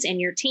patients and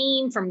your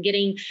team from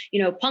getting,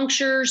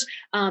 punctures.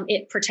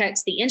 It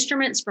protects the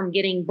instruments from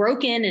getting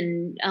broken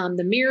and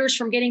the mirrors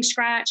from getting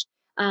scratched.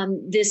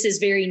 This is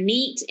very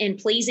neat and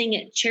pleasing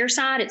at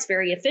chairside. It's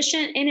very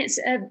efficient, and it's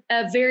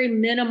a very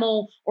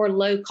minimal or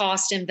low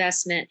cost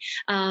investment.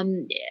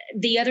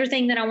 The other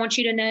thing that I want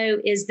you to know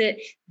is that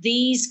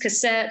these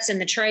cassettes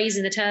and the trays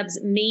and the tubs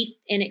meet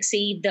and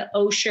exceed the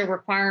OSHA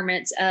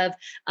requirements of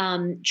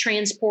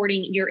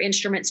transporting your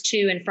instruments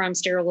to and from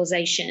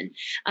sterilization.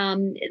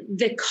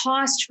 The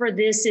cost for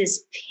this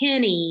is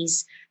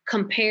pennies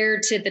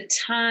compared to the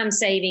time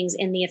savings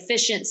and the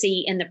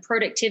efficiency and the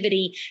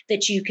productivity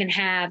that you can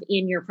have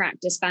in your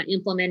practice by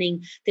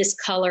implementing this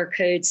color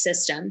code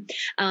system.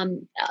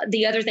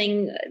 The other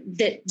thing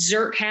that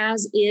Zerk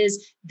has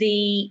is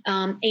the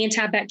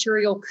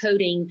antibacterial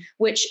coating,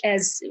 which,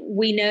 as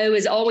we know,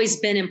 has always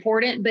been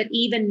important, but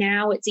even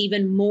now it's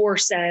even more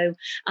so.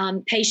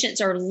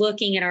 Patients are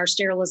looking at our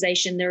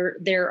sterilization.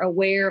 They're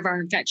aware of our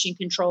infection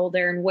control.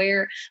 They're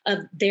aware of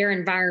their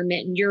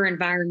environment and your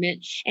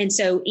environment. And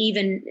so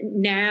even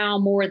now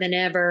more than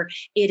ever,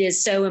 it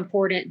is so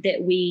important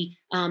that we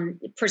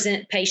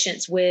present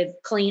patients with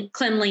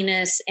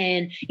cleanliness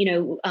and,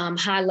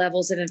 high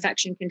levels of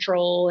infection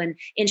control and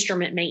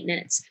instrument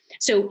maintenance.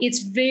 So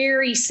it's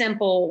very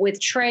simple with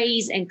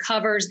trays and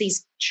covers.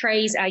 These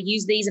trays, I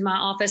use these in my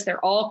office.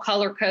 They're all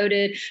color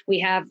coded. We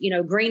have,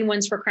 green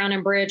ones for crown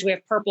and bridge. We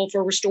have purple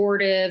for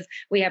restorative.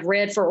 We have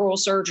red for oral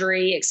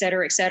surgery, et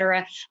cetera, et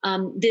cetera.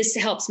 This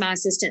helps my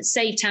assistants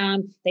save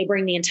time. They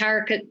bring the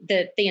entire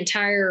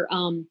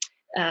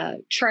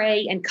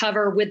tray and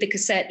cover with the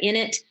cassette in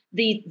it.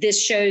 This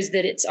shows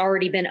that it's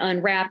already been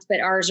unwrapped, but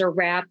ours are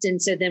wrapped.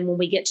 And so then when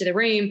we get to the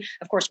room,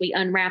 of course, we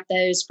unwrap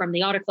those from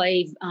the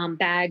autoclave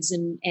bags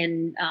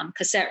and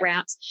cassette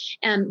wraps.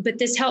 But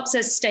this helps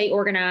us stay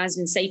organized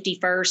and safety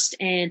first.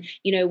 And,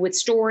 with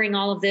storing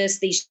all of this,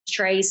 these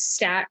trays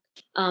stack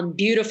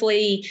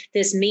beautifully.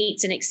 This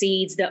meets and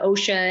exceeds the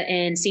OSHA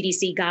and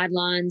CDC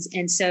guidelines.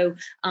 And so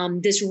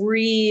this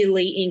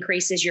really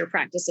increases your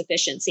practice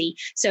efficiency.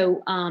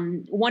 So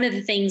one of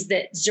the things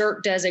that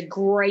Zerk does a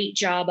great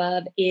job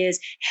of is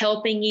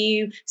helping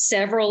you.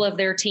 Several of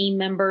their team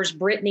members,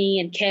 Brittany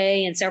and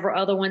Kay and several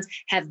other ones,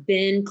 have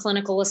been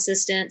clinical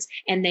assistants,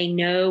 and they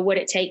know what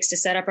it takes to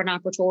set up an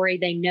operatory.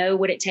 They know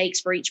what it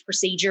takes for each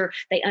procedure.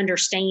 They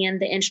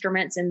understand the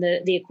instruments and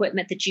the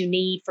equipment that you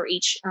need for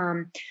each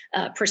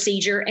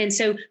procedure. And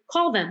so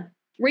call them,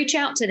 reach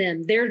out to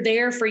them. They're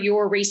there for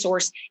your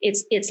resource.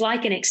 It's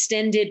like an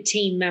extended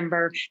team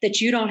member that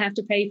you don't have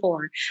to pay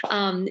for.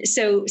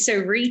 So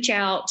reach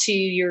out to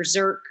your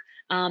Zerk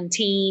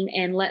team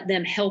and let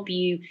them help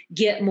you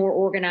get more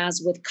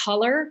organized with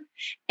color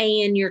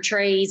and your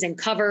trays and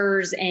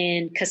covers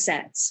and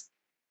cassettes.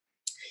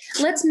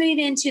 Let's move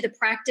into the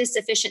practice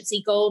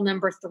efficiency goal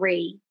number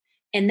 3,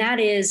 and that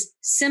is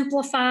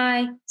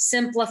simplify,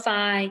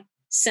 simplify,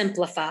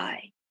 simplify.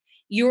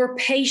 Your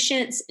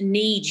patients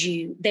need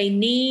you. They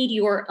need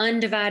your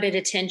undivided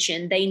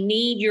attention. They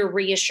need your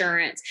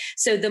reassurance.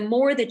 So the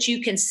more that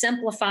you can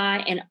simplify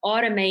and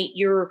automate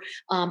your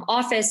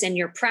office and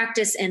your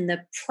practice and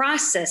the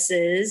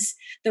processes,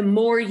 the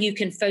more you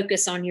can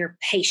focus on your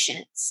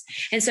patients.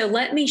 And so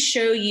let me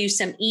show you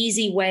some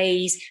easy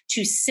ways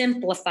to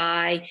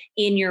simplify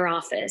in your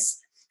office.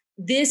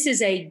 This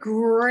is a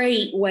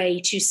great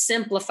way to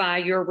simplify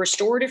your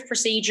restorative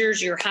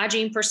procedures, your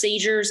hygiene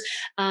procedures.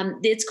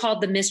 It's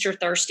called the Mr.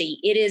 Thirsty.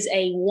 It is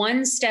a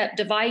one-step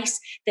device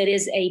that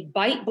is a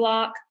bite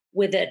block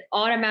with an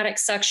automatic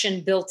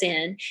suction built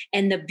in.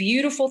 And the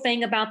beautiful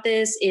thing about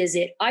this is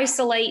it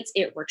isolates,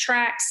 it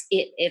retracts,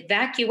 it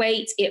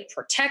evacuates, it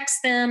protects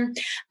them.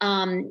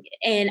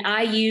 And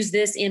I use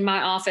this in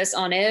my office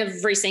on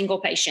every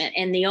single patient.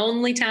 And the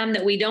only time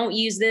that we don't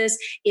use this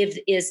is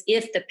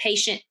if the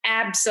patient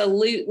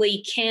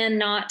absolutely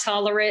cannot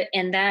tolerate,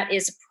 and that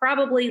is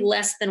probably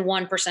less than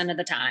 1% of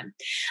the time.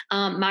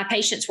 My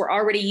patients were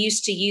already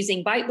used to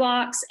using bite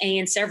blocks,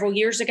 and several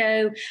years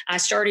ago, I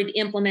started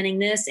implementing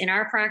this in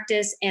our practice.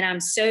 practice. And I'm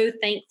so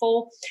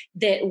thankful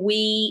that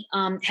we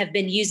have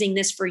been using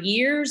this for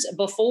years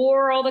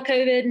before all the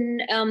COVID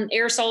and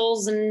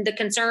aerosols and the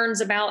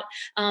concerns about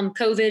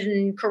COVID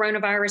and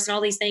coronavirus and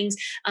all these things.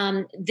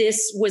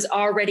 This was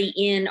already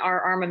in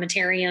our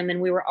armamentarium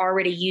and we were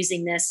already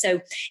using this.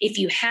 So if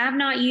you have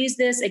not used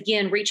this,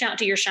 again, reach out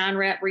to your Schein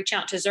rep, reach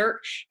out to Zerk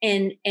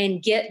and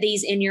get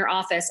these in your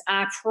office.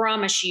 I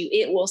promise you,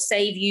 it will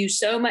save you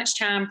so much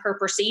time per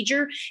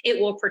procedure. It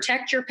will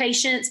protect your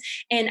patients.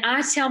 And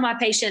I tell my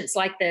patients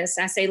like this,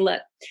 I say,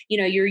 look,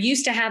 you're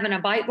used to having a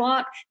bite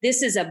block.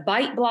 This is a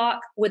bite block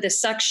with a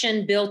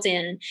suction built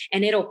in,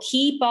 and it'll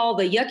keep all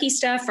the yucky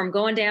stuff from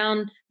going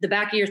down the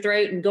back of your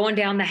throat and going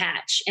down the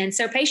hatch. And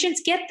so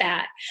patients get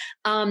that.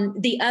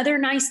 The other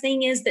nice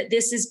thing is that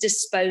this is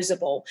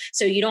disposable.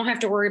 So you don't have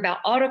to worry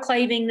about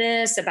autoclaving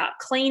this, about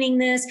cleaning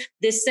this.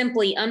 This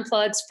simply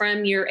unplugs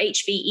from your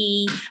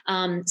HVE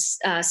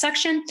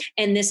suction,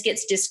 and this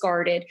gets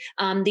discarded.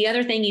 The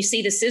other thing, you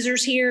see the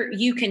scissors here,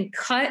 you can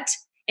cut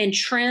and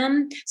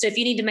trim. So if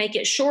you need to make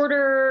it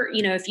shorter,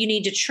 if you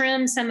need to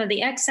trim some of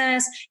the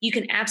excess, you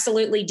can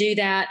absolutely do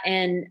that.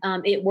 And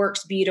it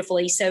works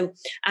beautifully. So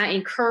I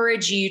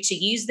encourage you to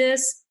use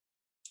this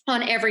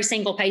on every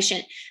single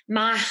patient.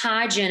 My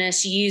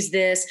hygienists use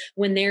this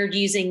when they're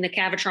using the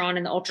Cavitron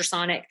and the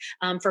ultrasonic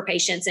for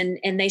patients.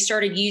 And they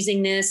started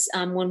using this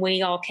when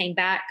we all came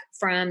back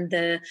from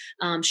the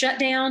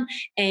shutdown,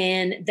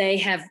 and they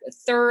have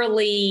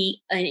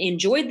thoroughly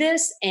enjoyed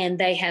this, and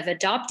they have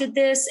adopted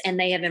this, and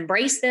they have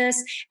embraced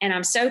this. And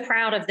I'm so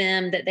proud of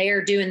them that they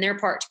are doing their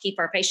part to keep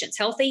our patients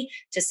healthy,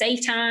 to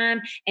save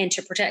time, and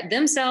to protect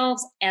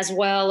themselves as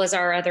well as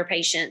our other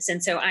patients.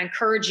 And so I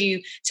encourage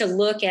you to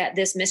look at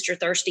this Mr.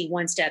 Thirsty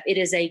One Step. It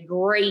is a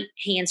great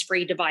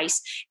hands-free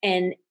device.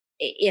 And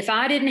if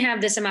I didn't have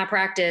this in my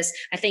practice,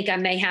 I think I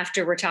may have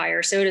to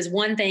retire. So it is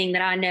one thing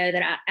that I know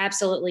that I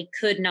absolutely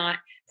could not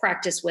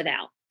practice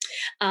without.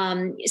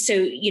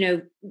 So,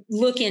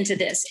 look into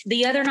this.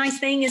 The other nice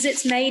thing is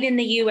it's made in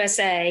the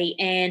USA.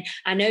 And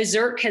I know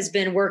Zerk has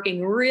been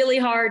working really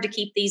hard to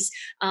keep these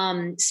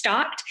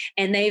stocked,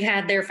 and they've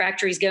had their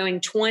factories going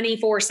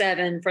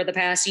 24/7 for the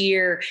past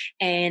year.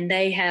 And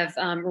they have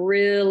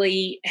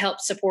really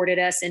helped supported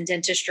us in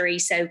dentistry.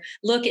 So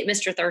look at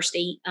Mr.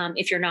 Thirsty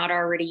if you're not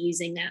already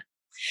using that.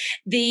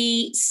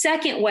 The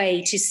second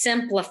way to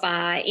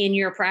simplify in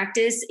your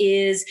practice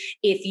is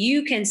if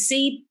you can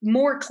see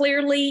more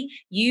clearly,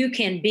 you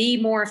can be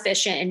more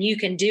efficient and you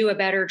can do a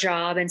better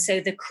job. And so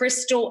the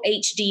Crystal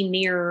HD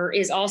mirror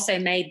is also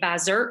made by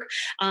Zerk,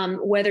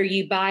 whether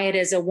you buy it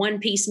as a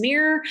one-piece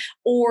mirror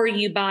or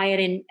you buy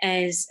it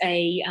as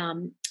a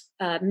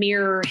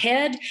mirror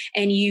head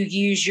and you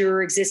use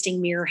your existing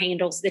mirror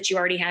handles that you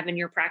already have in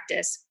your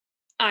practice.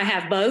 I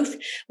have both.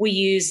 We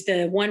use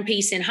the one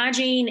piece in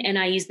hygiene and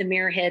I use the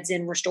mirror heads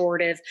in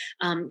restorative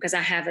because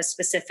I have a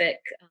specific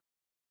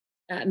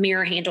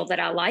mirror handle that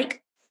I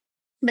like.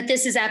 But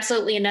this is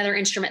absolutely another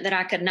instrument that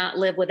I could not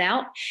live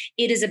without.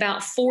 It is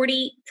about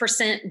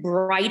 40%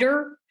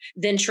 brighter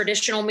than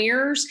traditional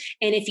mirrors.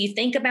 And if you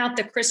think about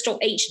the Crystal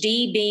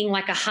HD being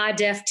like a high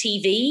def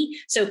TV,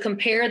 so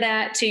compare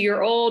that to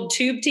your old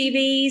tube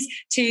TVs,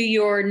 to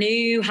your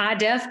new high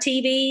def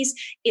TVs,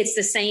 it's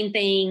the same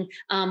thing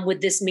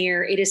with this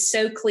mirror. It is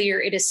so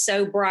clear, it is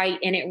so bright,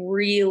 and it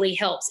really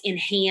helps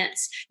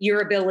enhance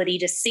your ability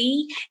to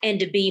see and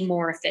to be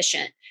more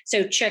efficient.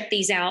 So check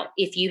these out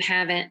if you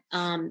haven't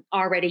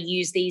already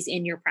used these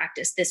in your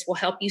practice. This will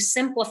help you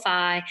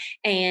simplify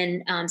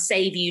and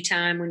save you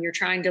time when you're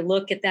trying to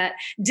look at that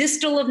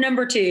distal of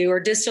number 2 or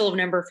distal of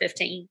number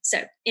 15.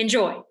 So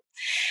enjoy.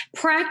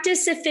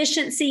 Practice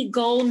efficiency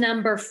goal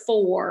number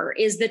 4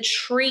 is the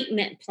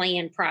treatment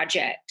plan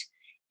project.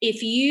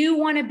 If you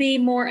want to be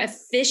more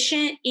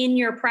efficient in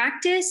your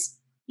practice,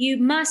 you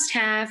must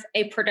have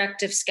a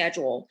productive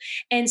schedule.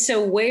 And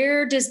so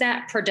where does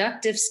that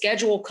productive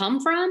schedule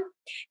come from?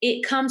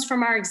 It comes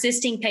from our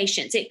existing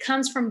patients. It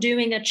comes from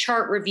doing a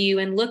chart review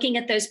and looking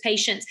at those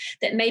patients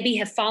that maybe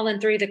have fallen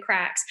through the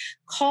cracks.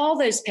 Call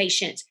those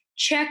patients.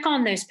 Check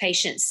on those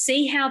patients,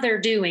 see how they're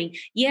doing.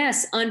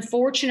 Yes,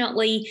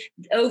 unfortunately,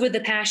 over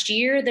the past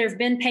year, there have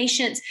been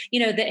patients,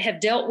 that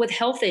have dealt with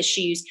health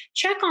issues.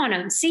 Check on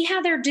them, see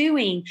how they're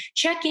doing,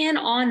 check in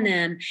on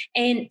them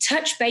and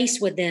touch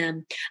base with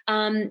them.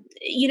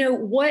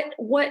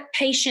 What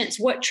patients,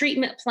 what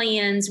treatment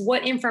plans,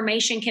 what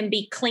information can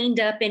be cleaned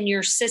up in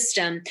your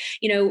system.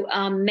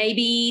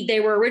 Maybe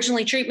they were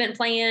originally treatment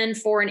planned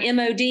for an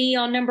MOD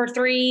on number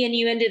 3 and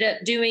you ended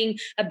up doing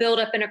a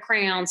buildup in a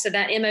crown. So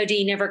that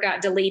MOD never got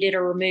deleted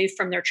or removed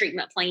from their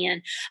treatment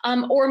plan.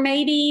 Or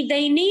maybe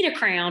they need a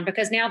crown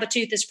because now the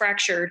tooth is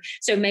fractured.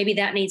 So maybe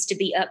that needs to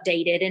be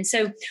updated. And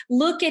so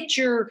look at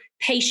your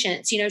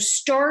patients,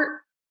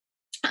 start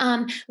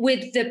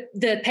with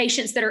the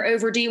patients that are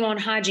overdue on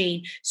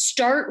hygiene.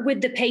 Start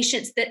with the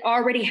patients that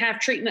already have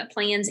treatment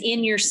plans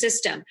in your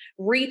system.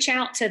 Reach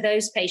out to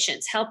those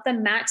patients, help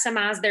them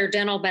maximize their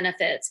dental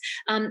benefits.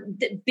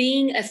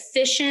 Being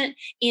efficient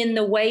in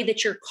the way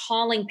that you're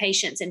calling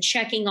patients and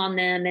checking on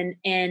them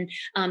and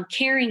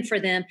caring for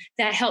them,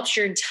 that helps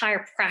your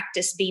entire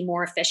practice be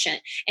more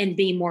efficient and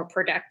be more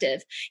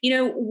productive.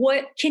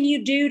 What can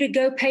you do to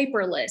go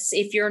paperless?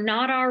 If you're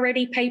not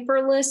already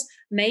paperless,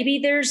 maybe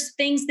there's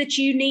things that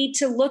you need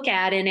to look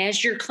at. And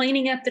as you're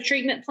cleaning up the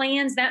treatment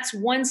plans, that's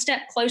one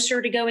step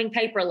closer to going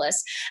paperless.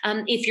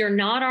 If you're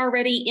not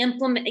already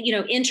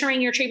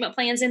entering your treatment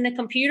plans in the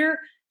computer,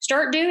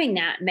 start doing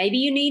that. Maybe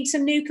you need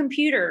some new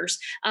computers.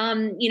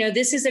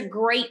 This is a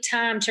great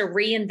time to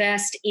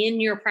reinvest in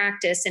your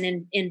practice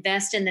and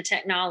invest in the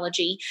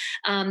technology.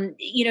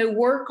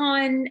 Work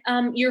on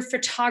your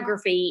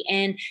photography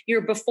and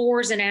your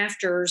befores and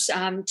afters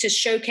to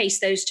showcase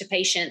those to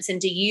patients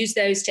and to use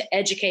those to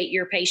educate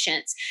your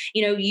patients.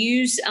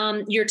 Use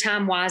your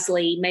time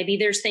wisely. Maybe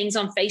there's things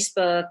on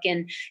Facebook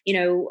and,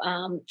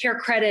 Care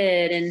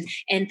Credit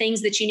and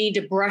things that you need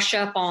to brush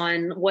up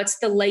on. What's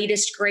the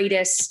latest,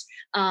 greatest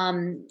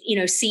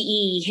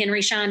CE.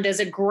 Henry Schein does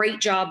a great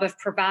job of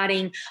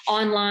providing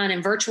online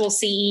and virtual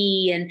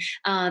CE and,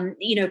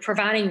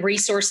 providing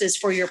resources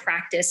for your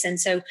practice. And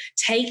so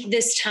take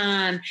this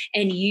time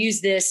and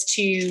use this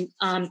to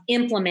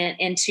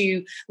implement and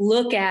to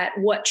look at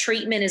what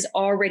treatment is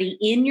already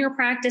in your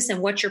practice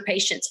and what your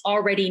patients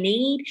already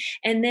need.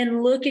 And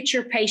then look at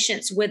your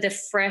patients with a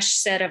fresh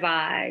set of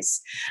eyes.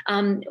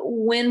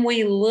 When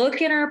we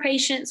look at our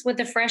patients with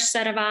a fresh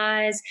set of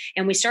eyes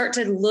and we start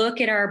to look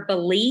at our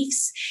beliefs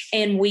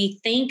and we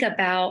think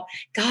about,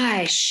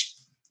 gosh,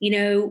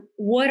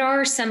 what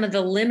are some of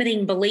the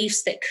limiting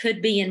beliefs that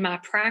could be in my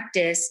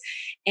practice?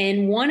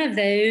 And one of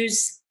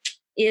those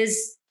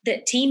is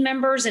that team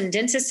members and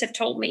dentists have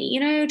told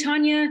me,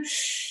 Tanya,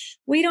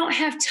 we don't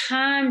have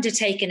time to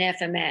take an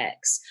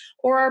FMX,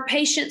 or our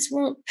patients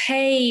won't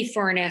pay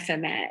for an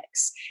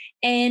FMX.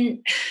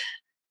 And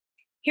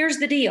here's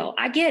the deal.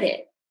 I get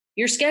it.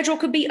 Your schedule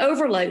could be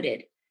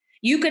overloaded.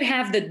 You could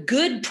have the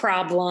good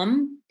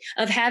problem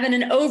of having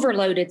an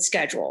overloaded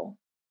schedule,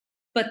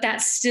 but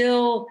that's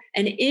still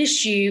an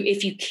issue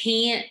if you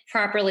can't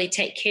properly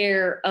take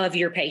care of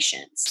your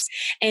patients.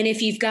 And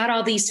if you've got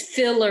all these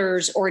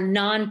fillers or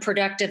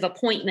non-productive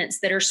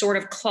appointments that are sort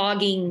of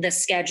clogging the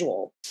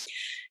schedule.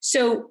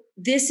 So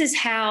this is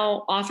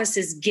how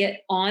offices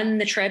get on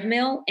the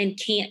treadmill and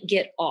can't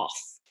get off.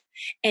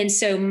 And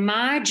so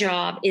my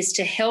job is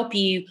to help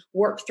you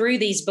work through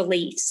these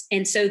beliefs.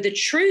 And so the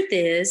truth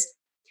is,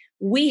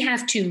 we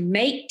have to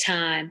make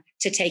time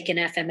to take an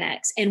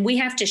FMX, and we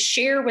have to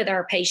share with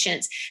our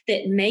patients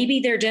that maybe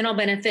their dental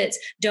benefits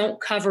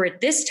don't cover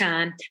it this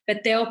time,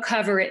 but they'll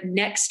cover it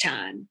next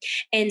time.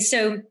 And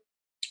so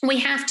we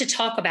have to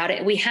talk about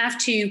it. We have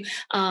to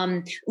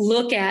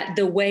look at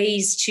the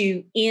ways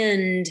to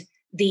end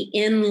the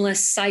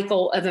endless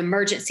cycle of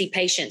emergency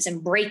patients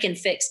and break and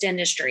fix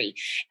dentistry.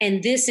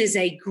 And this is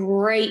a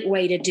great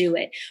way to do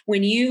it.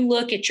 When you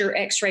look at your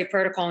x-ray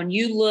protocol and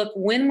you look,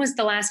 when was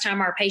the last time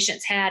our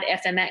patients had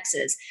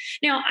FMXs?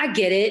 Now, I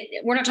get it.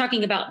 We're not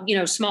talking about,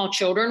 small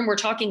children. We're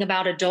talking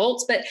about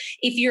adults. But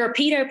if you're a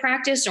pedo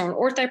practice or an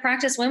ortho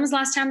practice, when was the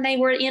last time they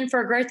were in for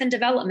a growth and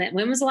development?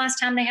 When was the last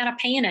time they had a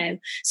pano?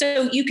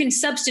 So you can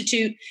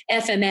substitute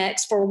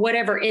FMX for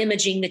whatever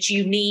imaging that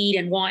you need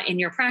and want in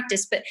your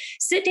practice. But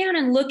sit down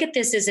and look at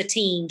this as a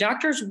team.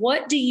 Doctors,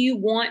 what do you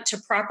want to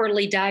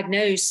properly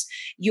diagnose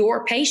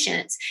your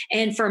patients?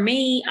 And for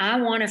me, I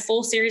want a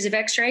full series of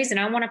x-rays and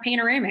I want a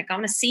panoramic. I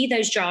want to see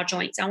those jaw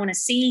joints. I want to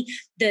see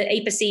the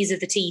apices of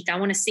the teeth. I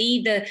want to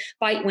see the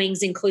bite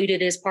wings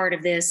included as part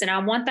of this. And I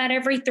want that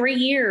every 3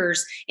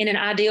 years in an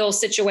ideal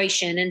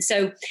situation. And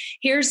so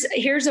here's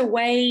a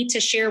way to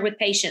share with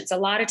patients. A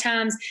lot of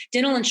times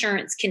dental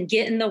insurance can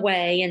get in the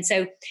way. And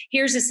so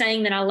here's a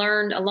saying that I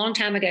learned a long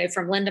time ago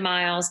from Linda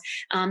Miles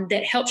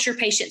that helps your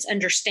patients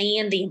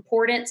understand the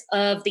importance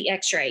of the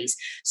x-rays.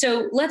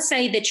 So let's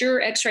say that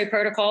your x-ray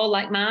protocol,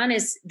 like mine,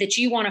 is that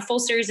you want a full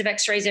series of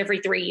x-rays every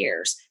 3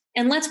 years.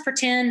 And let's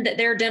pretend that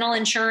their dental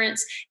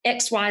insurance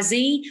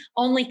XYZ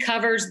only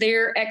covers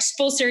their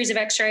full series of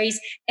x-rays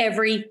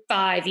every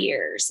 5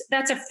 years.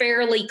 That's a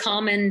fairly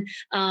common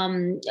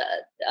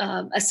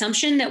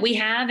assumption that we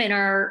have in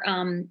our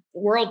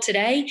world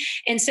today.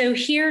 And so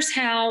here's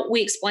how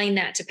we explain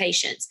that to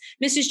patients.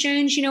 Mrs.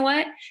 Jones, you know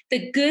what?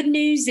 The good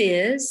news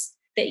is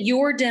that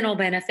your dental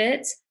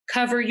benefits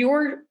cover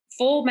your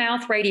full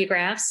mouth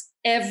radiographs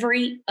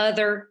every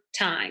other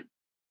time.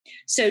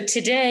 So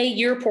today,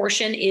 your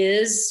portion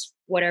is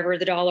whatever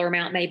the dollar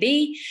amount may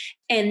be.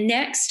 And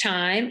next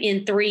time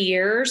in 3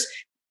 years,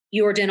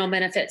 your dental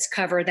benefits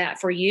cover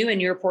that for you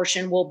and your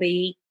portion will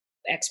be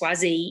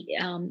XYZ,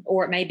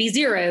 or it may be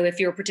zero if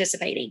you're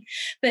participating.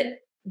 But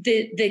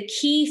the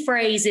key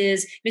phrase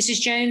is, Mrs.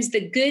 Jones,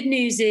 the good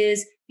news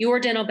is your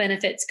dental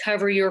benefits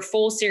cover your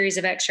full series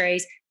of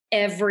x-rays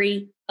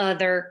every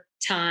other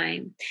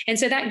time. And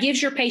so that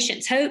gives your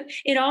patients hope.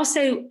 It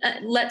also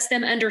lets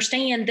them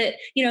understand that,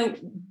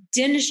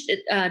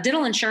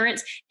 dental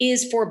insurance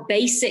is for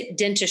basic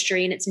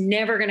dentistry, and it's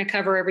never going to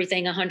cover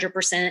everything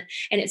 100%.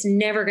 And it's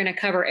never going to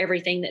cover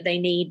everything that they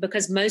need,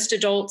 because most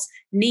adults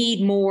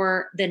need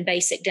more than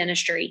basic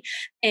dentistry.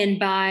 And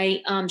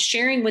by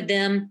sharing with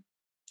them,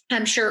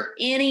 I'm sure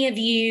any of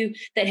you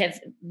that have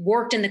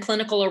worked in the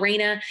clinical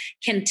arena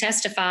can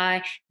testify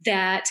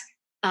that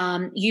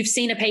you've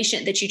seen a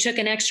patient that you took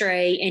an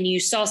x-ray and you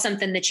saw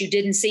something that you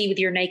didn't see with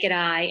your naked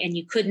eye, and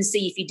you couldn't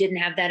see if you didn't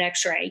have that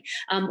x-ray.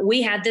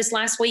 We had this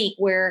last week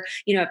where,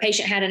 a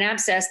patient had an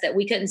abscess that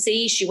we couldn't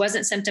see. She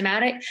wasn't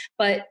symptomatic,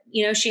 but,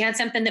 she had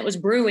something that was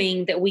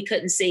brewing that we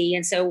couldn't see.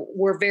 And so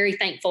we're very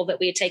thankful that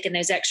we had taken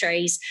those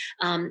x-rays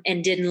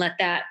and didn't let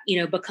that,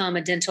 become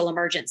a dental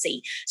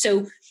emergency.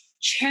 So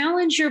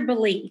challenge your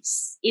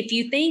beliefs. If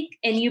you think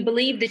and you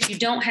believe that you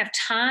don't have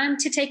time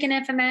to take an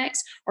FMX,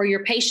 or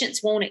your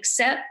patients won't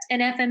accept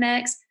an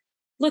FMX,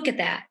 look at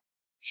that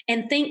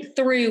and think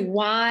through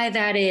why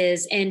that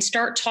is, and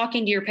start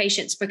talking to your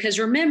patients, because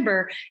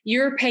remember,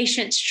 your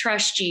patients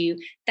trust you.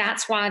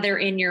 That's why they're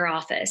in your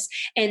office.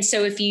 And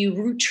so if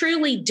you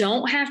truly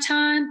don't have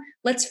time,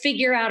 let's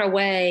figure out a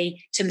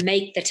way to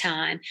make the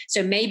time.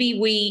 So maybe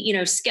we,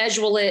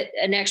 schedule it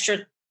an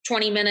extra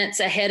 20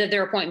 minutes ahead of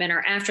their appointment or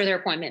after their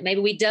appointment.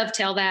 Maybe we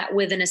dovetail that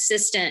with an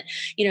assistant.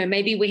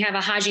 Maybe we have a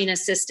hygiene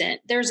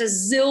assistant. There's a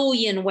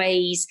zillion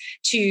ways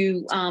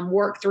to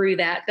work through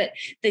that. But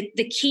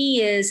the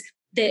key is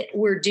that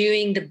we're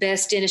doing the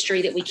best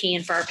dentistry that we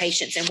can for our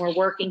patients, and we're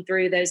working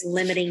through those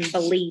limiting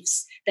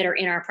beliefs that are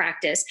in our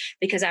practice.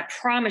 Because I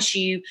promise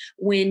you,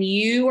 when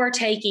you are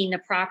taking the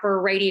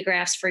proper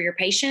radiographs for your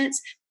patients,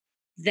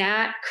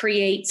 that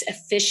creates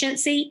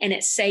efficiency and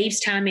it saves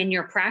time in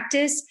your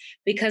practice,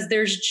 because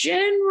there's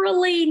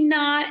generally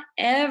not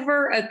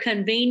ever a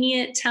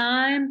convenient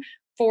time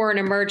for an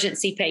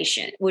emergency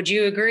patient. Would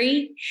you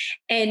agree?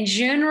 And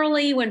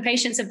generally, when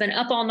patients have been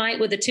up all night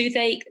with a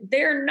toothache,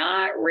 they're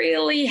not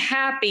really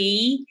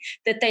happy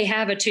that they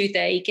have a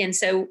toothache. And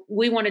so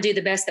we want to do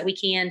the best that we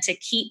can to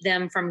keep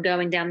them from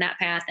going down that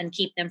path and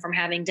keep them from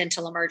having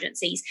dental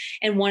emergencies.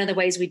 And one of the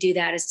ways we do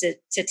that is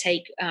to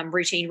take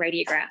routine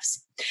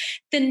radiographs.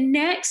 The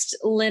next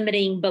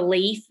limiting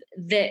belief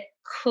that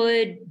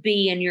could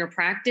be in your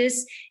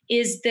practice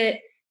is that,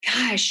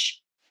 gosh,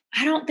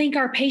 I don't think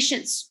our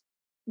patients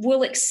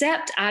will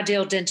accept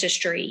ideal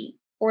dentistry,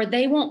 or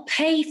they won't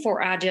pay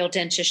for ideal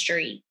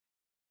dentistry.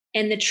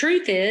 And the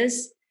truth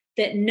is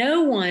that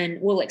no one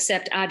will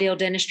accept ideal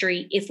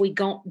dentistry if we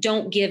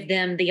don't give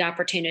them the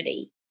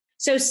opportunity.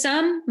 So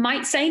some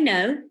might say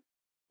no,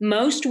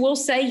 most will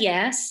say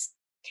yes.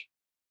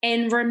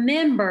 And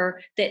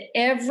remember that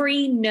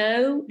every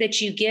no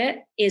that you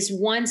get is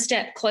one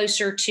step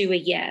closer to a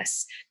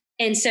yes.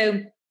 And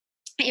so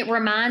it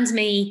reminds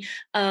me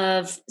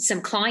of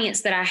some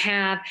clients that I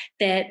have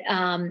that,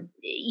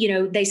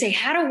 they say,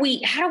 how do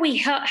we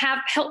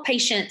help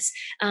patients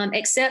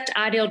accept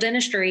ideal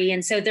dentistry?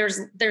 And so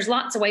there's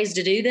lots of ways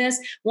to do this.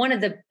 One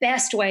of the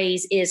best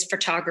ways is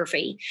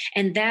photography.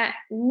 And that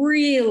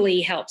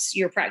really helps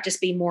your practice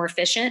be more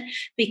efficient,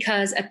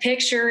 because a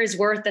picture is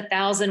worth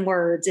 1,000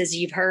 words, as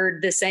you've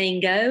heard the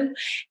saying go.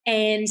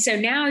 And so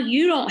now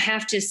you don't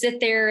have to sit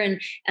there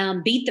and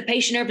beat the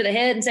patient over the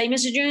head and say,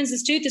 Mr. Jones,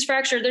 this tooth is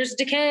fractured. There's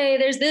decay.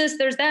 There's this,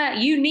 there's that.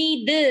 You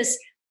need this.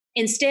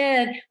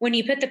 Instead, when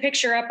you put the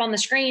picture up on the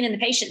screen and the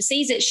patient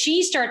sees it,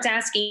 she starts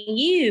asking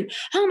you,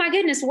 oh my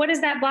goodness, what is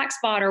that black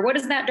spot, or what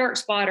is that dark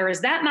spot, or is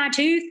that my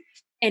tooth?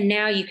 And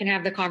now you can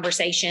have the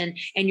conversation,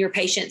 and your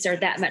patients are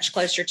that much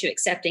closer to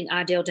accepting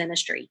ideal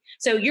dentistry.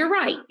 So you're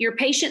right. Your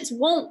patients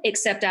won't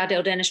accept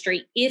ideal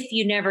dentistry if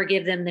you never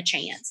give them the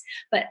chance.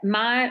 But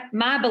my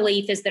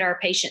belief is that our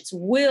patients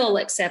will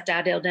accept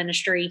ideal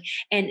dentistry,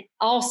 and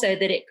also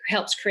that it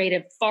helps create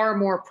a far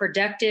more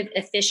productive,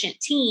 efficient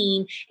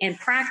team and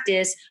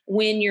practice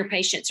when your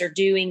patients are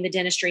doing the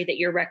dentistry that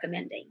you're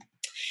recommending.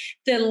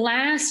 The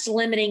last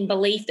limiting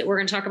belief that we're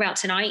going to talk about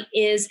tonight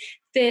is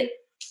that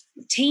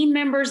team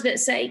members that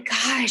say,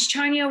 gosh,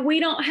 Tanya, we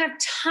don't have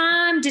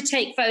time to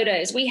take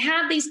photos. We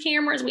have these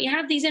cameras, we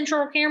have these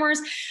intraoral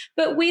cameras,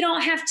 but we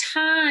don't have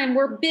time.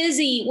 We're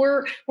busy.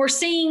 We're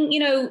seeing,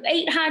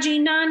 8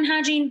 hygiene, 9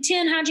 hygiene,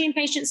 10 hygiene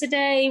patients a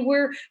day.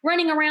 We're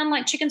running around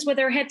like chickens with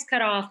their heads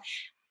cut off.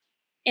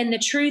 And the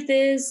truth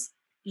is,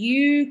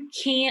 you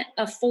can't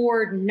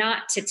afford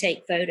not to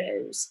take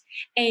photos.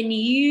 And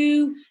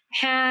you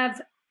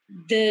have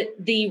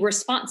the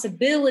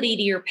responsibility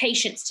to your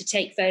patients to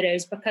take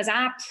photos, because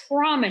I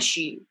promise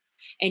you,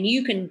 and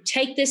you can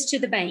take this to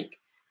the bank,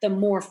 the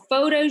more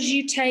photos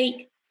you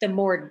take, the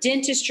more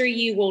dentistry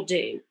you will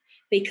do,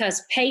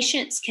 because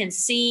patients can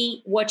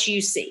see what you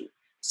see.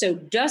 So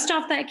dust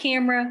off that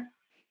camera,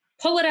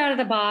 pull it out of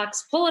the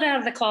box, pull it out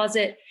of the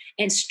closet,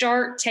 and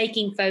start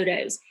taking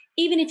photos.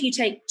 Even if you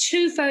take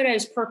 2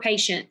 photos per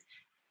patient,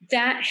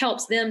 that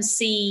helps them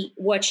see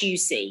what you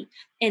see.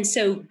 And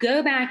so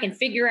go back and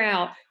figure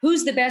out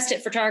who's the best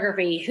at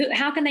photography.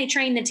 How can they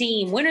train the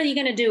team? When are you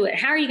going to do it?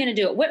 How are you going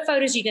to do it? What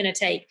photos are you going to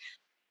take?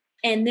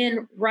 And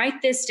then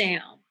write this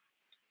down.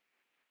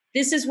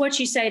 This is what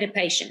you say to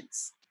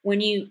patients when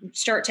you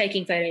start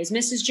taking photos.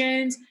 Mrs.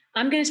 Jones,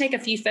 I'm going to take a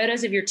few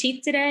photos of your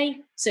teeth today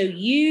so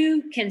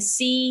you can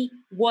see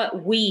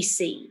what we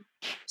see.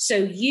 So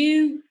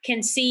you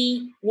can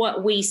see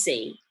what we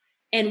see.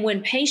 And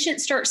when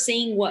patients start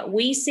seeing what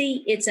we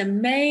see, it's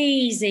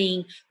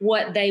amazing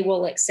what they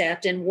will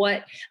accept and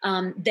what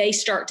they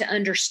start to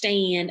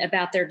understand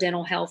about their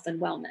dental health and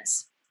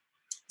wellness.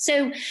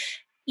 So,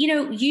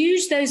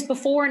 use those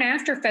before and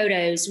after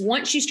photos.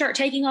 Once you start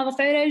taking all the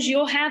photos,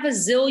 you'll have a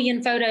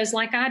zillion photos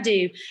like I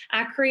do.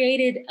 I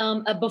created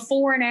a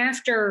before and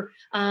after,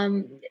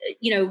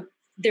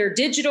 they're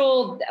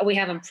digital. We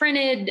have them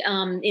printed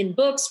in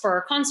books for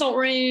our consult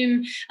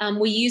room.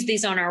 We use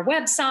these on our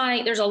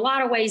website. There's a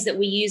lot of ways that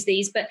we use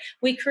these, but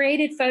we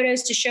created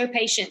photos to show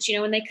patients,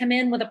 when they come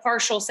in with a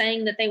partial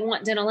saying that they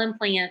want dental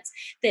implants,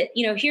 that,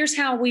 here's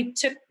how we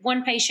took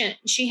one patient.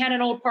 She had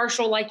an old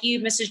partial like you,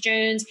 Mrs.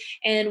 Jones,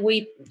 and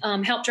we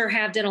helped her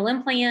have dental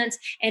implants.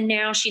 And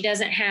now she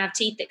doesn't have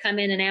teeth that come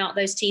in and out.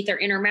 Those teeth are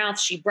in her mouth.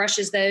 She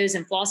brushes those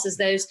and flosses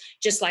those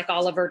just like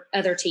all of her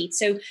other teeth.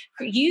 So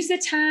use the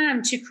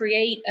time to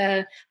create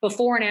a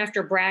before and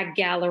after brag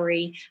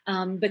gallery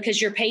because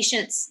your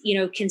patients,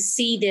 can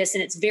see this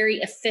and it's very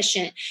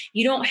efficient.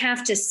 You don't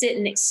have to sit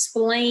and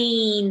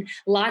explain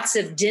lots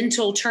of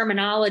dental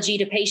terminology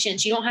to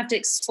patients. You don't have to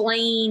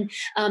explain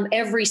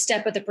every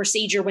step of the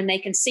procedure. When they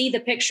can see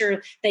the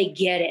picture, they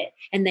get it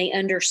and they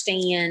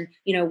understand,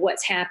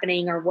 what's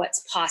happening or what's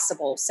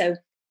possible. So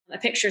a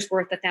picture's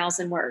worth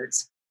 1,000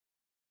 words.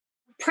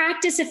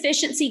 Practice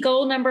efficiency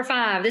goal number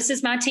 5. This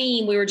is my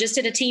team. We were just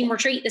at a team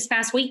retreat this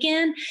past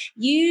weekend.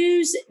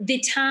 Use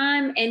the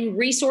time and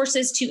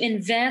resources to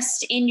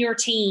invest in your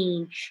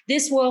team.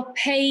 This will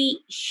pay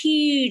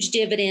huge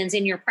dividends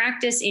in your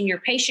practice, in your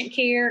patient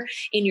care,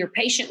 in your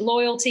patient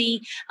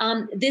loyalty.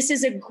 This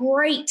is a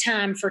great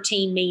time for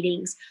team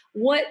meetings.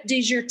 What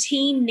does your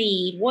team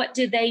need? What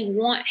do they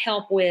want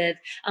help with?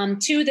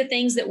 2 of the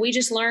things that we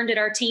just learned at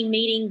our team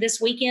meeting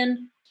this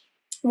weekend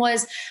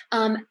was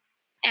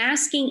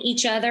asking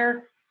each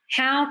other,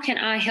 how can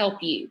I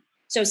help you?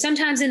 So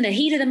sometimes in the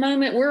heat of the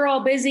moment, we're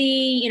all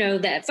busy,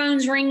 that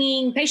phone's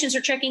ringing, patients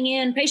are checking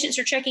in, patients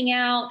are checking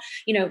out,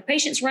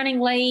 patients running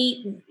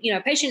late,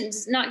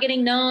 patients not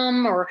getting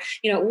numb or,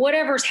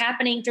 whatever's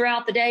happening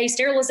throughout the day,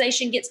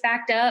 sterilization gets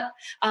backed up.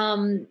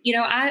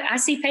 I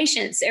see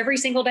patients every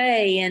single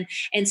day.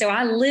 And so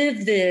I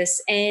live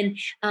this. And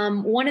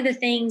one of the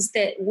things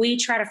that we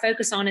try to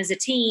focus on as a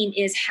team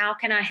is how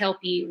can I help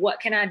you? What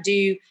can I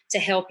do to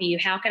help you?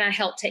 How can I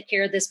help take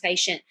care of this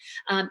patient?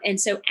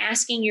 And so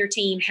asking your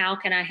team, how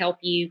can I help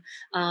you?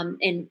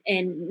 And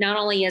not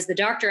only as the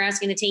doctor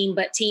asking the team,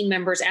 but team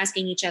members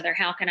asking each other,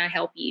 how can I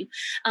help you?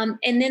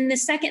 And then the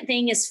second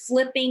thing is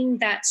flipping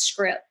that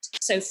script.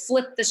 So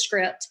flip the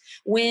script.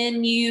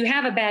 When you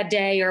have a bad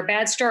day or a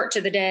bad start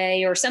to the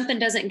day or something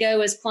doesn't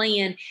go as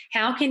planned,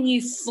 how can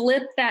you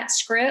flip that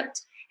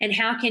script and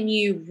how can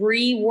you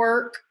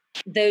rework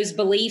those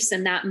beliefs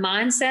and that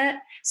mindset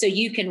so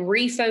you can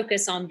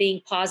refocus on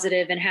being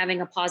positive and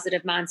having a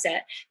positive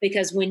mindset?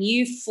 Because when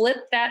you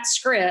flip that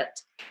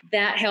script,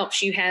 that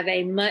helps you have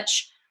a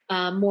much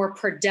more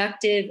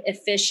productive,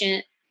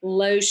 efficient,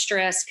 low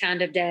stress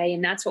kind of day.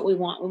 And that's what we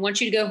want. We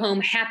want you to go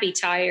home happy,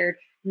 tired,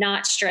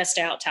 not stressed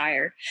out,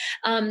 tired.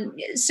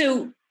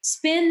 So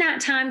spend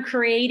that time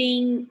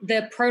creating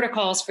the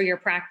protocols for your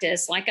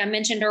practice. Like I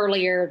mentioned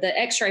earlier, the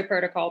x-ray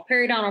protocol,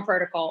 periodontal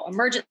protocol,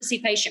 emergency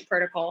patient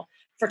protocol,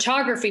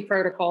 photography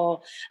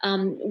protocol,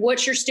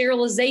 what's your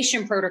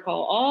sterilization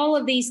protocol, all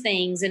of these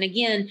things. And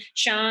again,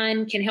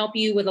 Schein can help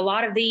you with a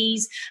lot of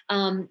these.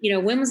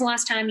 When was the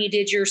last time you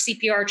did your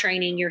CPR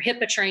training, your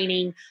HIPAA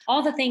training,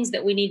 all the things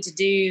that we need to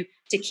do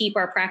to keep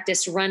our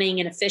practice running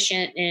and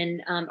efficient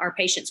and our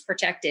patients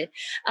protected.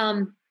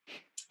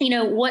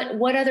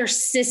 What other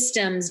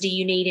systems do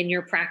you need in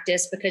your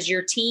practice? Because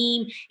your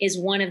team is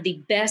one of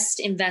the best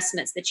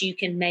investments that you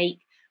can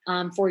make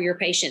for your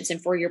patients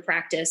and for your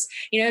practice.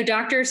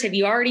 Doctors, have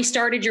you already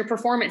started your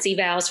performance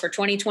evals for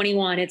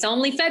 2021? It's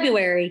only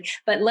February,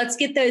 but let's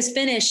get those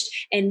finished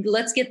and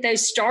let's get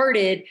those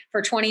started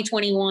for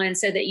 2021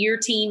 so that your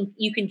team,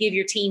 you can give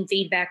your team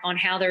feedback on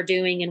how they're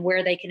doing and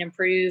where they can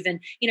improve and,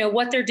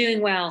 what they're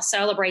doing well,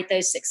 celebrate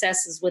those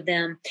successes with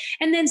them.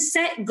 And then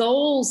set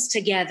goals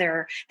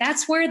together.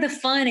 That's where the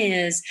fun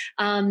is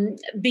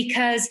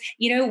because,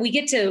 we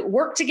get to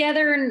work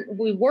together and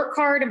we work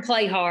hard and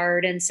play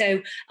hard. And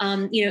so,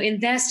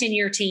 invest in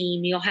your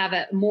team. You'll have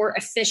a more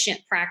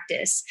efficient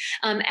practice.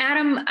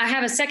 Adam, I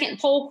have a second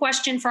poll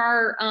question for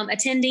our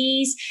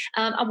attendees.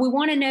 We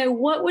want to know,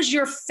 what was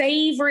your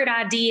favorite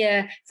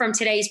idea from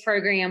today's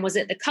program? Was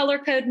it the color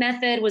code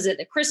method? Was it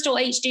the crystal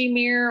HD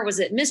mirror? Was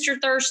it Mr.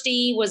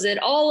 Thirsty? Was it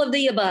all of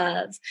the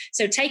above?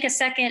 So take a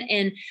second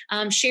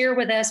and share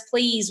with us,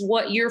 please,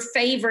 what your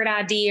favorite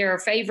idea or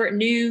favorite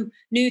new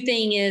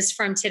thing is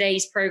from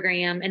today's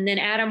program. And then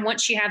Adam,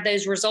 once you have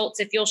those results,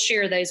 if you'll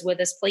share those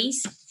with us,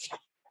 please.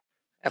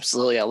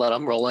 Absolutely. I'll let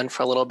them roll in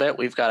for a little bit.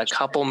 We've got a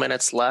couple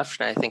minutes left,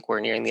 and I think we're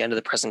nearing the end of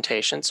the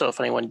presentation. So if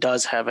anyone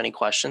does have any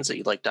questions that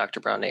you'd like Dr.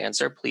 Brown to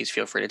answer, please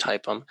feel free to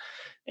type them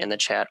in the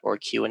chat or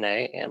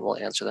Q&A, and we'll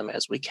answer them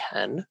as we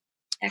can.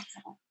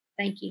 Excellent.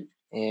 Thank you.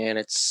 And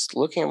it's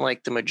looking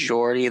like the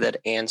majority that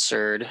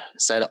answered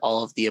said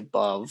all of the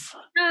above.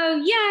 Oh,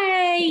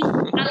 yay.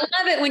 I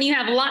love it when you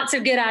have lots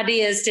of good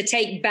ideas to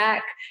take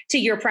back to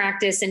your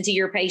practice and to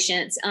your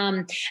patients.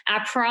 I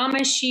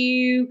promise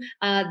you,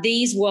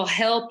 these will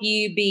help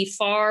you be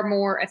far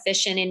more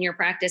efficient in your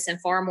practice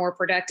and far more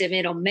productive.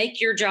 It'll make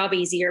your job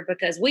easier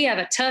because we have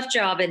a tough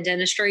job in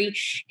dentistry,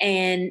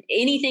 and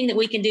anything that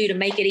we can do to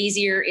make it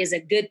easier is a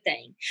good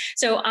thing.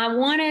 So I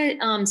want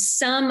to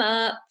sum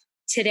up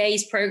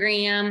today's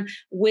program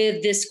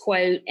with this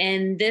quote.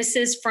 And this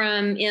is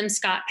from M.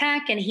 Scott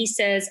Peck. And he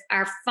says,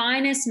 "Our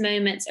finest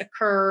moments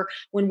occur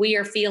when we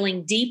are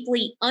feeling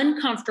deeply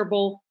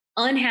uncomfortable,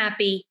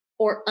 unhappy,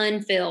 or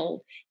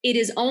unfilled. It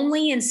is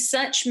only in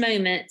such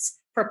moments,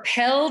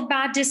 propelled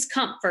by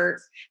discomfort,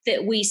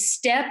 that we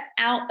step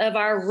out of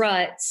our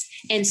ruts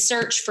and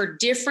search for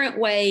different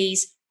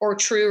ways or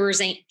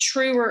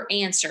truer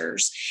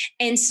answers."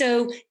 And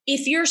so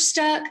if you're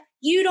stuck,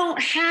 you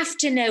don't have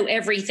to know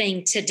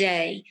everything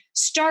today.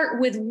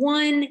 Start with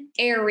one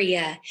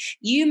area.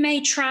 You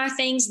may try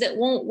things that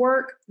won't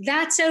work.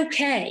 That's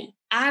okay.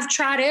 I've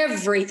tried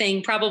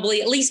everything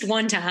probably at least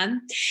one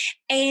time.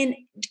 And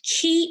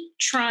keep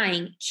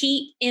trying,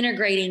 keep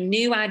integrating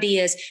new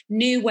ideas,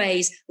 new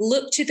ways.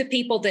 Look to the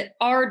people that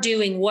are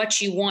doing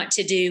what you want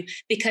to do,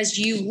 because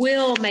you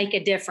will make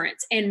a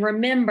difference. And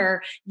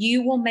remember,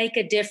 you will make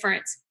a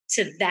difference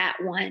to that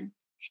one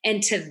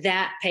and to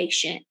that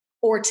patient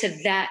or to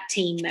that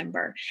team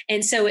member.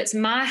 And so it's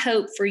my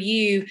hope for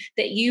you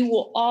that you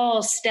will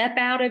all step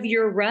out of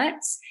your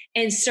ruts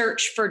and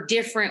search for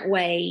different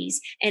ways.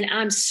 And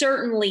I'm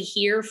certainly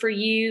here for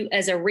you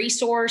as a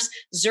resource.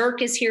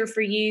 Zirk is here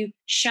for you.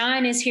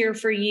 Schein is here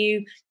for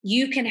you.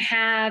 You can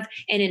have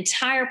an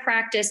entire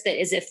practice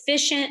that is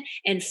efficient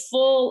and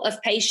full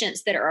of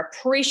patients that are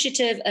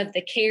appreciative of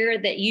the care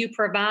that you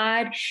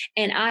provide.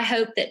 And I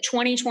hope that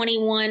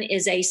 2021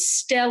 is a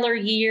stellar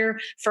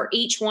year for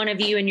each one of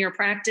you in your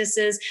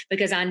practices,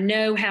 because I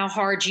know how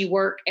hard you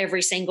work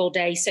every single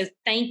day. So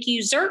thank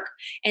you, Zirk,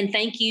 and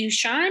thank you,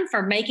 Schein,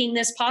 for making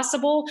this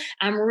possible.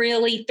 I'm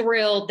really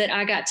thrilled that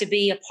I got to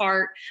be a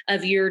part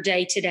of your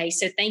day today.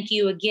 So thank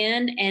you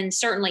again. And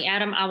certainly,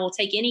 Adam, I will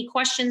take any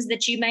questions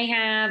that you may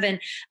have. And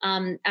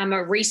I'm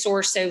a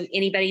resource. So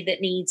anybody that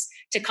needs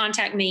to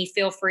contact me,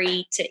 feel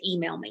free to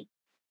email me.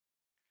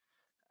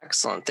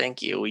 Excellent.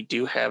 Thank you. We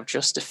do have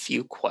just a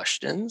few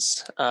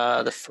questions.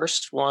 The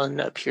first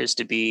one appears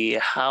to be,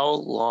 how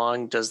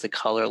long does the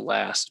color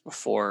last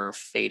before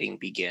fading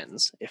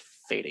begins, if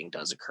fading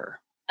does occur?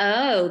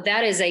 Oh,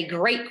 that is a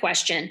great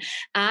question.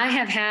 I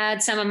have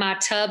had some of my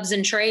tubs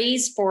and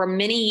trays for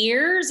many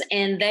years,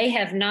 and they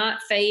have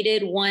not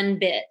faded one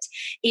bit.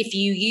 If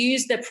you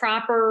use the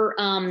proper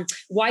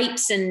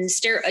wipes and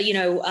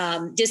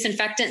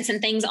disinfectants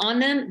and things on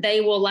them,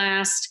 they will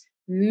last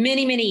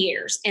many, many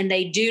years, and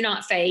they do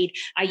not fade.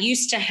 I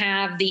used to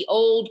have the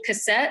old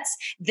cassettes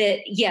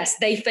that, yes,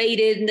 they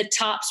faded and the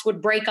tops would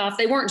break off.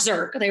 They weren't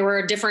Zirk. They were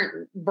a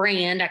different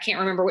brand. I can't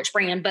remember which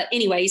brand, but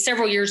anyway,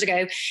 several years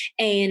ago.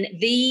 And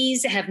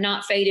these have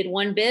not faded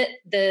one bit.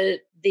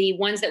 The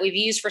ones that we've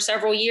used for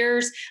several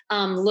years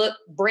look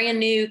brand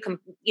new,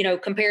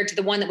 compared to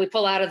the one that we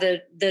pull out of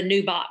the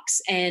new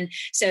box. And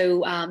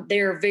so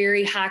they're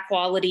very high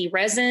quality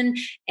resin,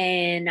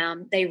 and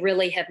they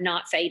really have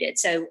not faded.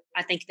 So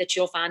I think that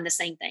you'll find the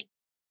same thing.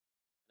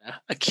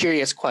 A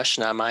curious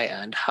question on my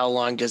end. How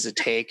long did it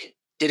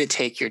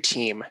take your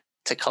team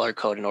to color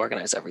code and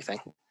organize everything?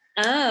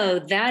 Oh,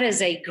 that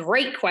is a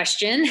great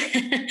question.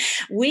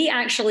 We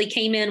actually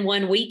came in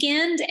one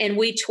weekend and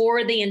we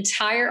tore the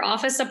entire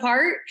office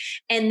apart,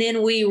 and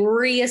then we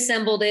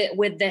reassembled it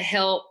with the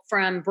help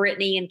from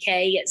Brittany and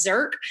Kay at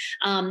Zirk.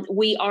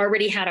 We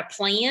already had a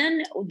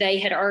plan. They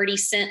had already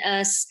sent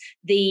us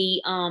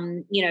the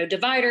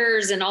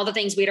dividers and all the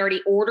things. We'd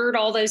already ordered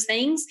all those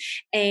things.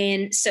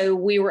 And so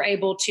we were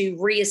able to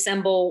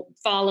reassemble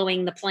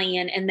following the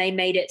plan, and they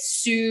made it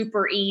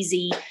super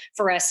easy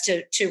for us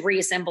to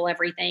reassemble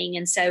everything.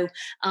 And so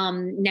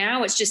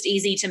now it's just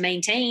easy to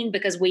maintain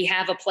because we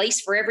have a place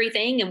for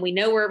everything and we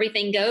know where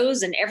everything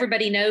goes, and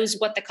everybody knows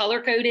what the color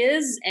code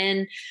is,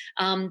 and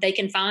they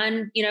can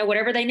find,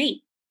 whatever they need.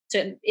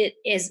 So it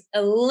has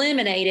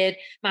eliminated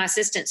my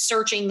assistant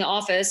searching the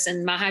office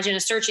and my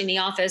hygienist searching the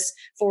office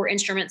for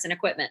instruments and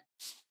equipment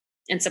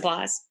and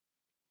supplies.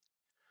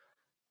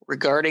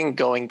 Regarding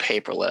going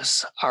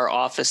paperless, are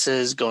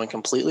offices going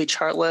completely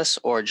chartless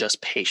or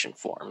just patient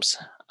forms?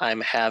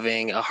 I'm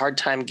having a hard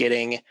time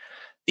getting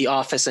the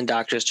office and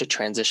doctors to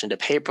transition to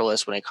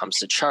paperless when it comes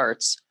to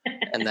charts.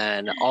 And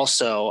then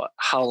also,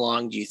 how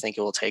long do you think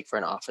it will take for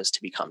an office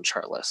to become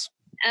chartless?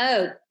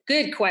 Oh,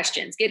 good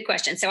questions. Good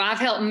questions. So I've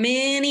helped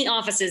many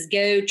offices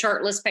go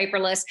chartless,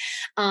 paperless.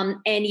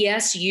 And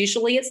yes,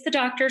 usually it's the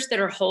doctors that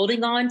are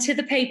holding on to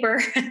the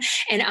paper.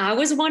 And I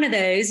was one of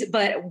those.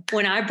 But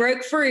when I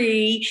broke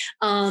free,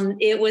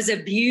 it was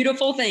a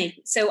beautiful thing.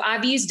 So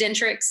I've used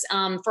Dentrix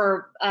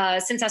for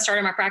since I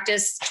started my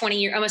practice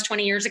almost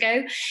 20 years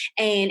ago.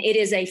 And it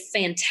is a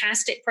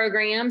fantastic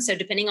program. So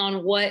depending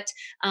on what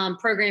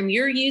program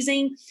you're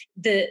using,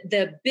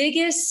 the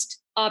biggest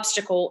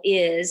obstacle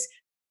is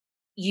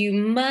you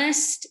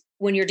must,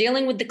 when you're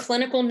dealing with the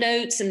clinical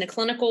notes and the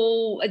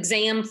clinical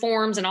exam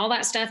forms and all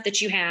that stuff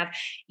that you have,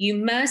 you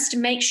must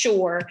make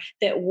sure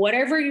that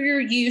whatever you're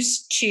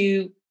used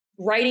to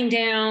writing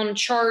down,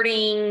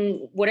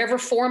 charting, whatever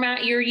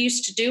format you're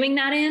used to doing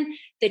that in,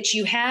 that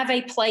you have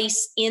a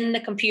place in the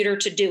computer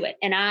to do it.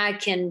 And I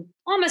can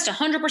almost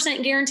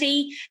 100%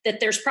 guarantee that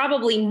there's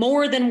probably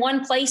more than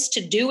one place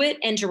to do it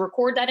and to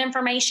record that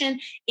information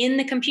in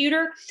the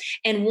computer.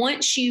 And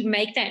once you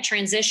make that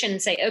transition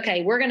and say,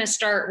 okay, we're going to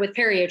start with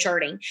perio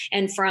charting,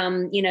 and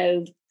from,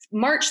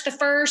 March the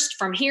 1st,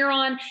 from here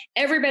on,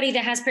 everybody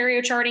that has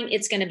perio charting,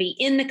 it's going to be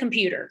in the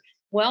computer.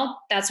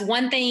 Well, that's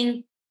one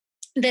thing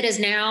that is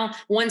now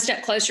one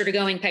step closer to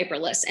going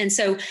paperless. And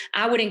so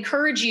I would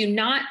encourage you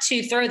not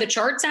to throw the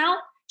charts out.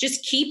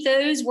 Just keep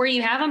those where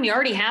you have them. You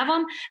already have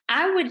them.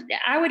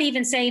 I would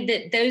even say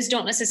that those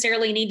don't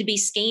necessarily need to be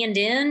scanned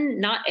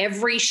in. Not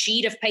every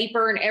sheet of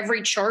paper and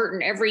every chart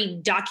and every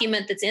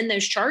document that's in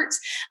those charts.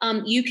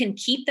 You can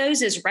keep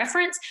those as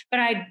reference, but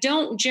I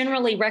don't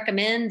generally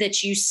recommend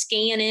that you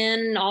scan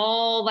in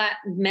all that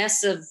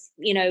mess of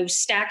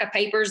stack of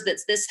papers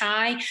that's this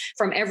high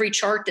from every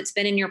chart that's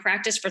been in your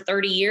practice for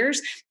 30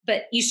 years.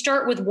 But you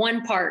start with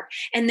one part.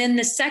 And then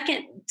the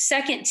second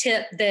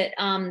tip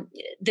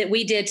that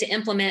we did to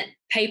implement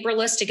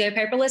to go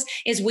paperless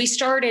is we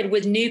started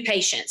with new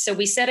patients. So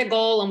we set a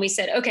goal and we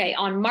said, okay,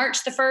 on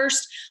March the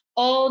 1st,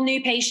 all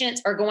new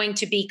patients are going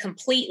to be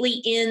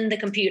completely in the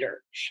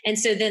computer. And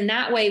so then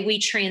that way we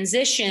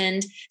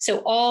transitioned. So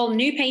all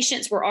new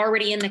patients were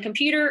already in the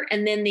computer.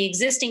 And then the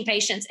existing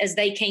patients, as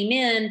they came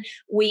in,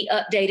 we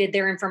updated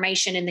their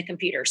information in the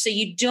computer. So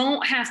you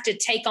don't have to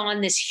take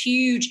on this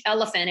huge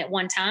elephant at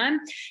one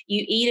time.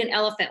 You eat an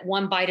elephant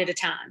one bite at a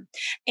time.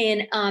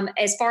 And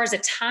as far as a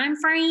time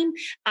frame,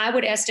 I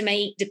would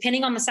estimate,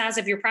 depending on the size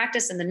of your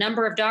practice and the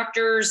number of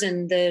doctors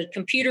and the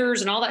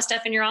computers and all that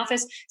stuff in your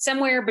office,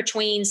 somewhere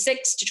between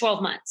 6 to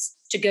 12 months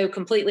to go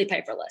completely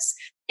paperless.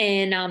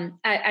 And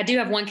I do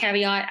have one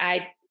caveat.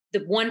 The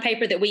one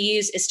paper that we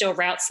use is still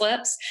route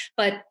slips,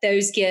 but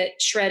those get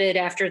shredded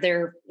after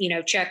they're,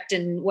 checked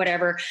and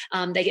whatever.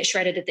 They get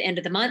shredded at the end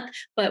of the month,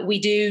 but we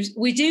do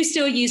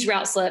still use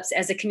route slips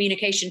as a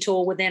communication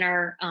tool within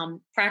our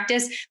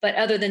practice. But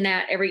other than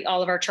that,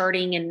 all of our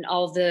charting and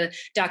all of the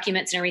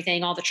documents and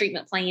everything, all the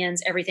treatment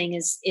plans, everything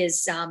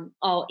is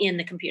all in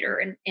the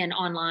computer and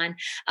online.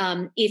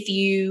 If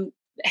you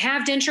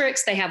have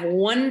Dentrix, they have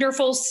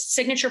wonderful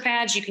signature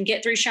pads you can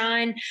get through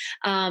Schein,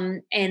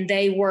 and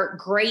they work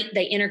great.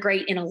 They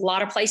integrate in a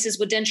lot of places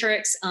with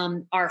Dentrix.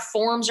 Our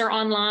forms are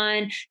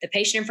online, the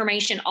patient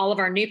information, all of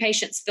our new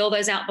patients fill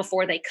those out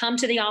before they come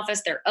to the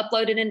office. They're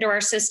uploaded into our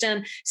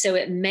system. So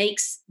it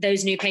makes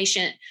those new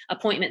patient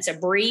appointments a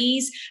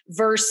breeze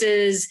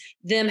versus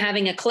them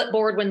having a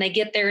clipboard when they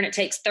get there and it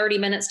takes 30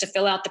 minutes to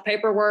fill out the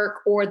paperwork,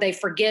 or they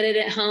forget it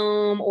at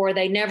home, or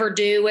they never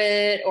do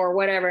it, or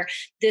whatever.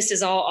 This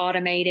is all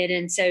automated.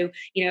 And so,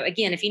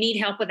 again, if you need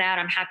help with that,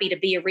 I'm happy to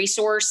be a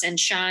resource. And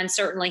Schein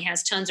certainly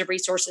has tons of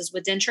resources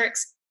with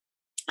Dentrix.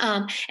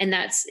 And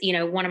that's,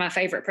 one of my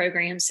favorite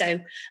programs.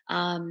 So,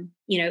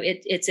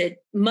 it's a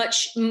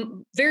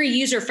very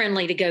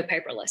user-friendly to go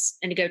paperless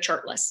and to go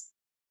chartless.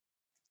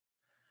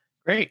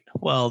 Great.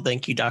 Well,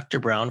 thank you, Dr.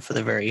 Brown, for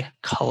the very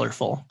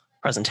colorful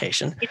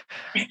presentation.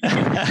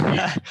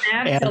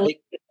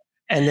 Absolutely.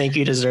 And thank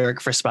you to Zurich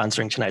for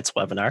sponsoring tonight's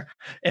webinar.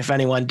 If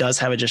anyone does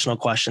have additional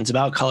questions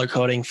about color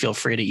coding, feel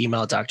free to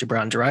email Dr.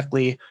 Brown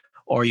directly,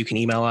 or you can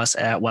email us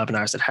at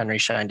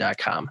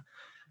webinars@henryschein.com.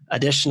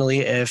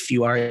 Additionally, if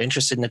you are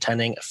interested in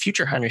attending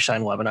future Henry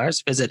Schein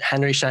webinars, visit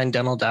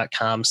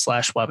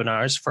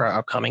henryscheindental.com/webinars for our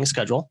upcoming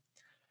schedule.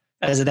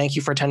 As a thank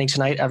you for attending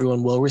tonight,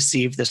 everyone will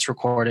receive this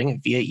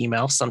recording via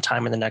email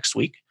sometime in the next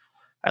week.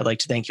 I'd like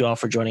to thank you all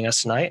for joining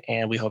us tonight,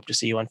 and we hope to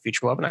see you on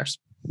future webinars.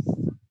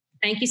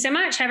 Thank you so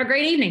much. Have a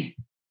great evening.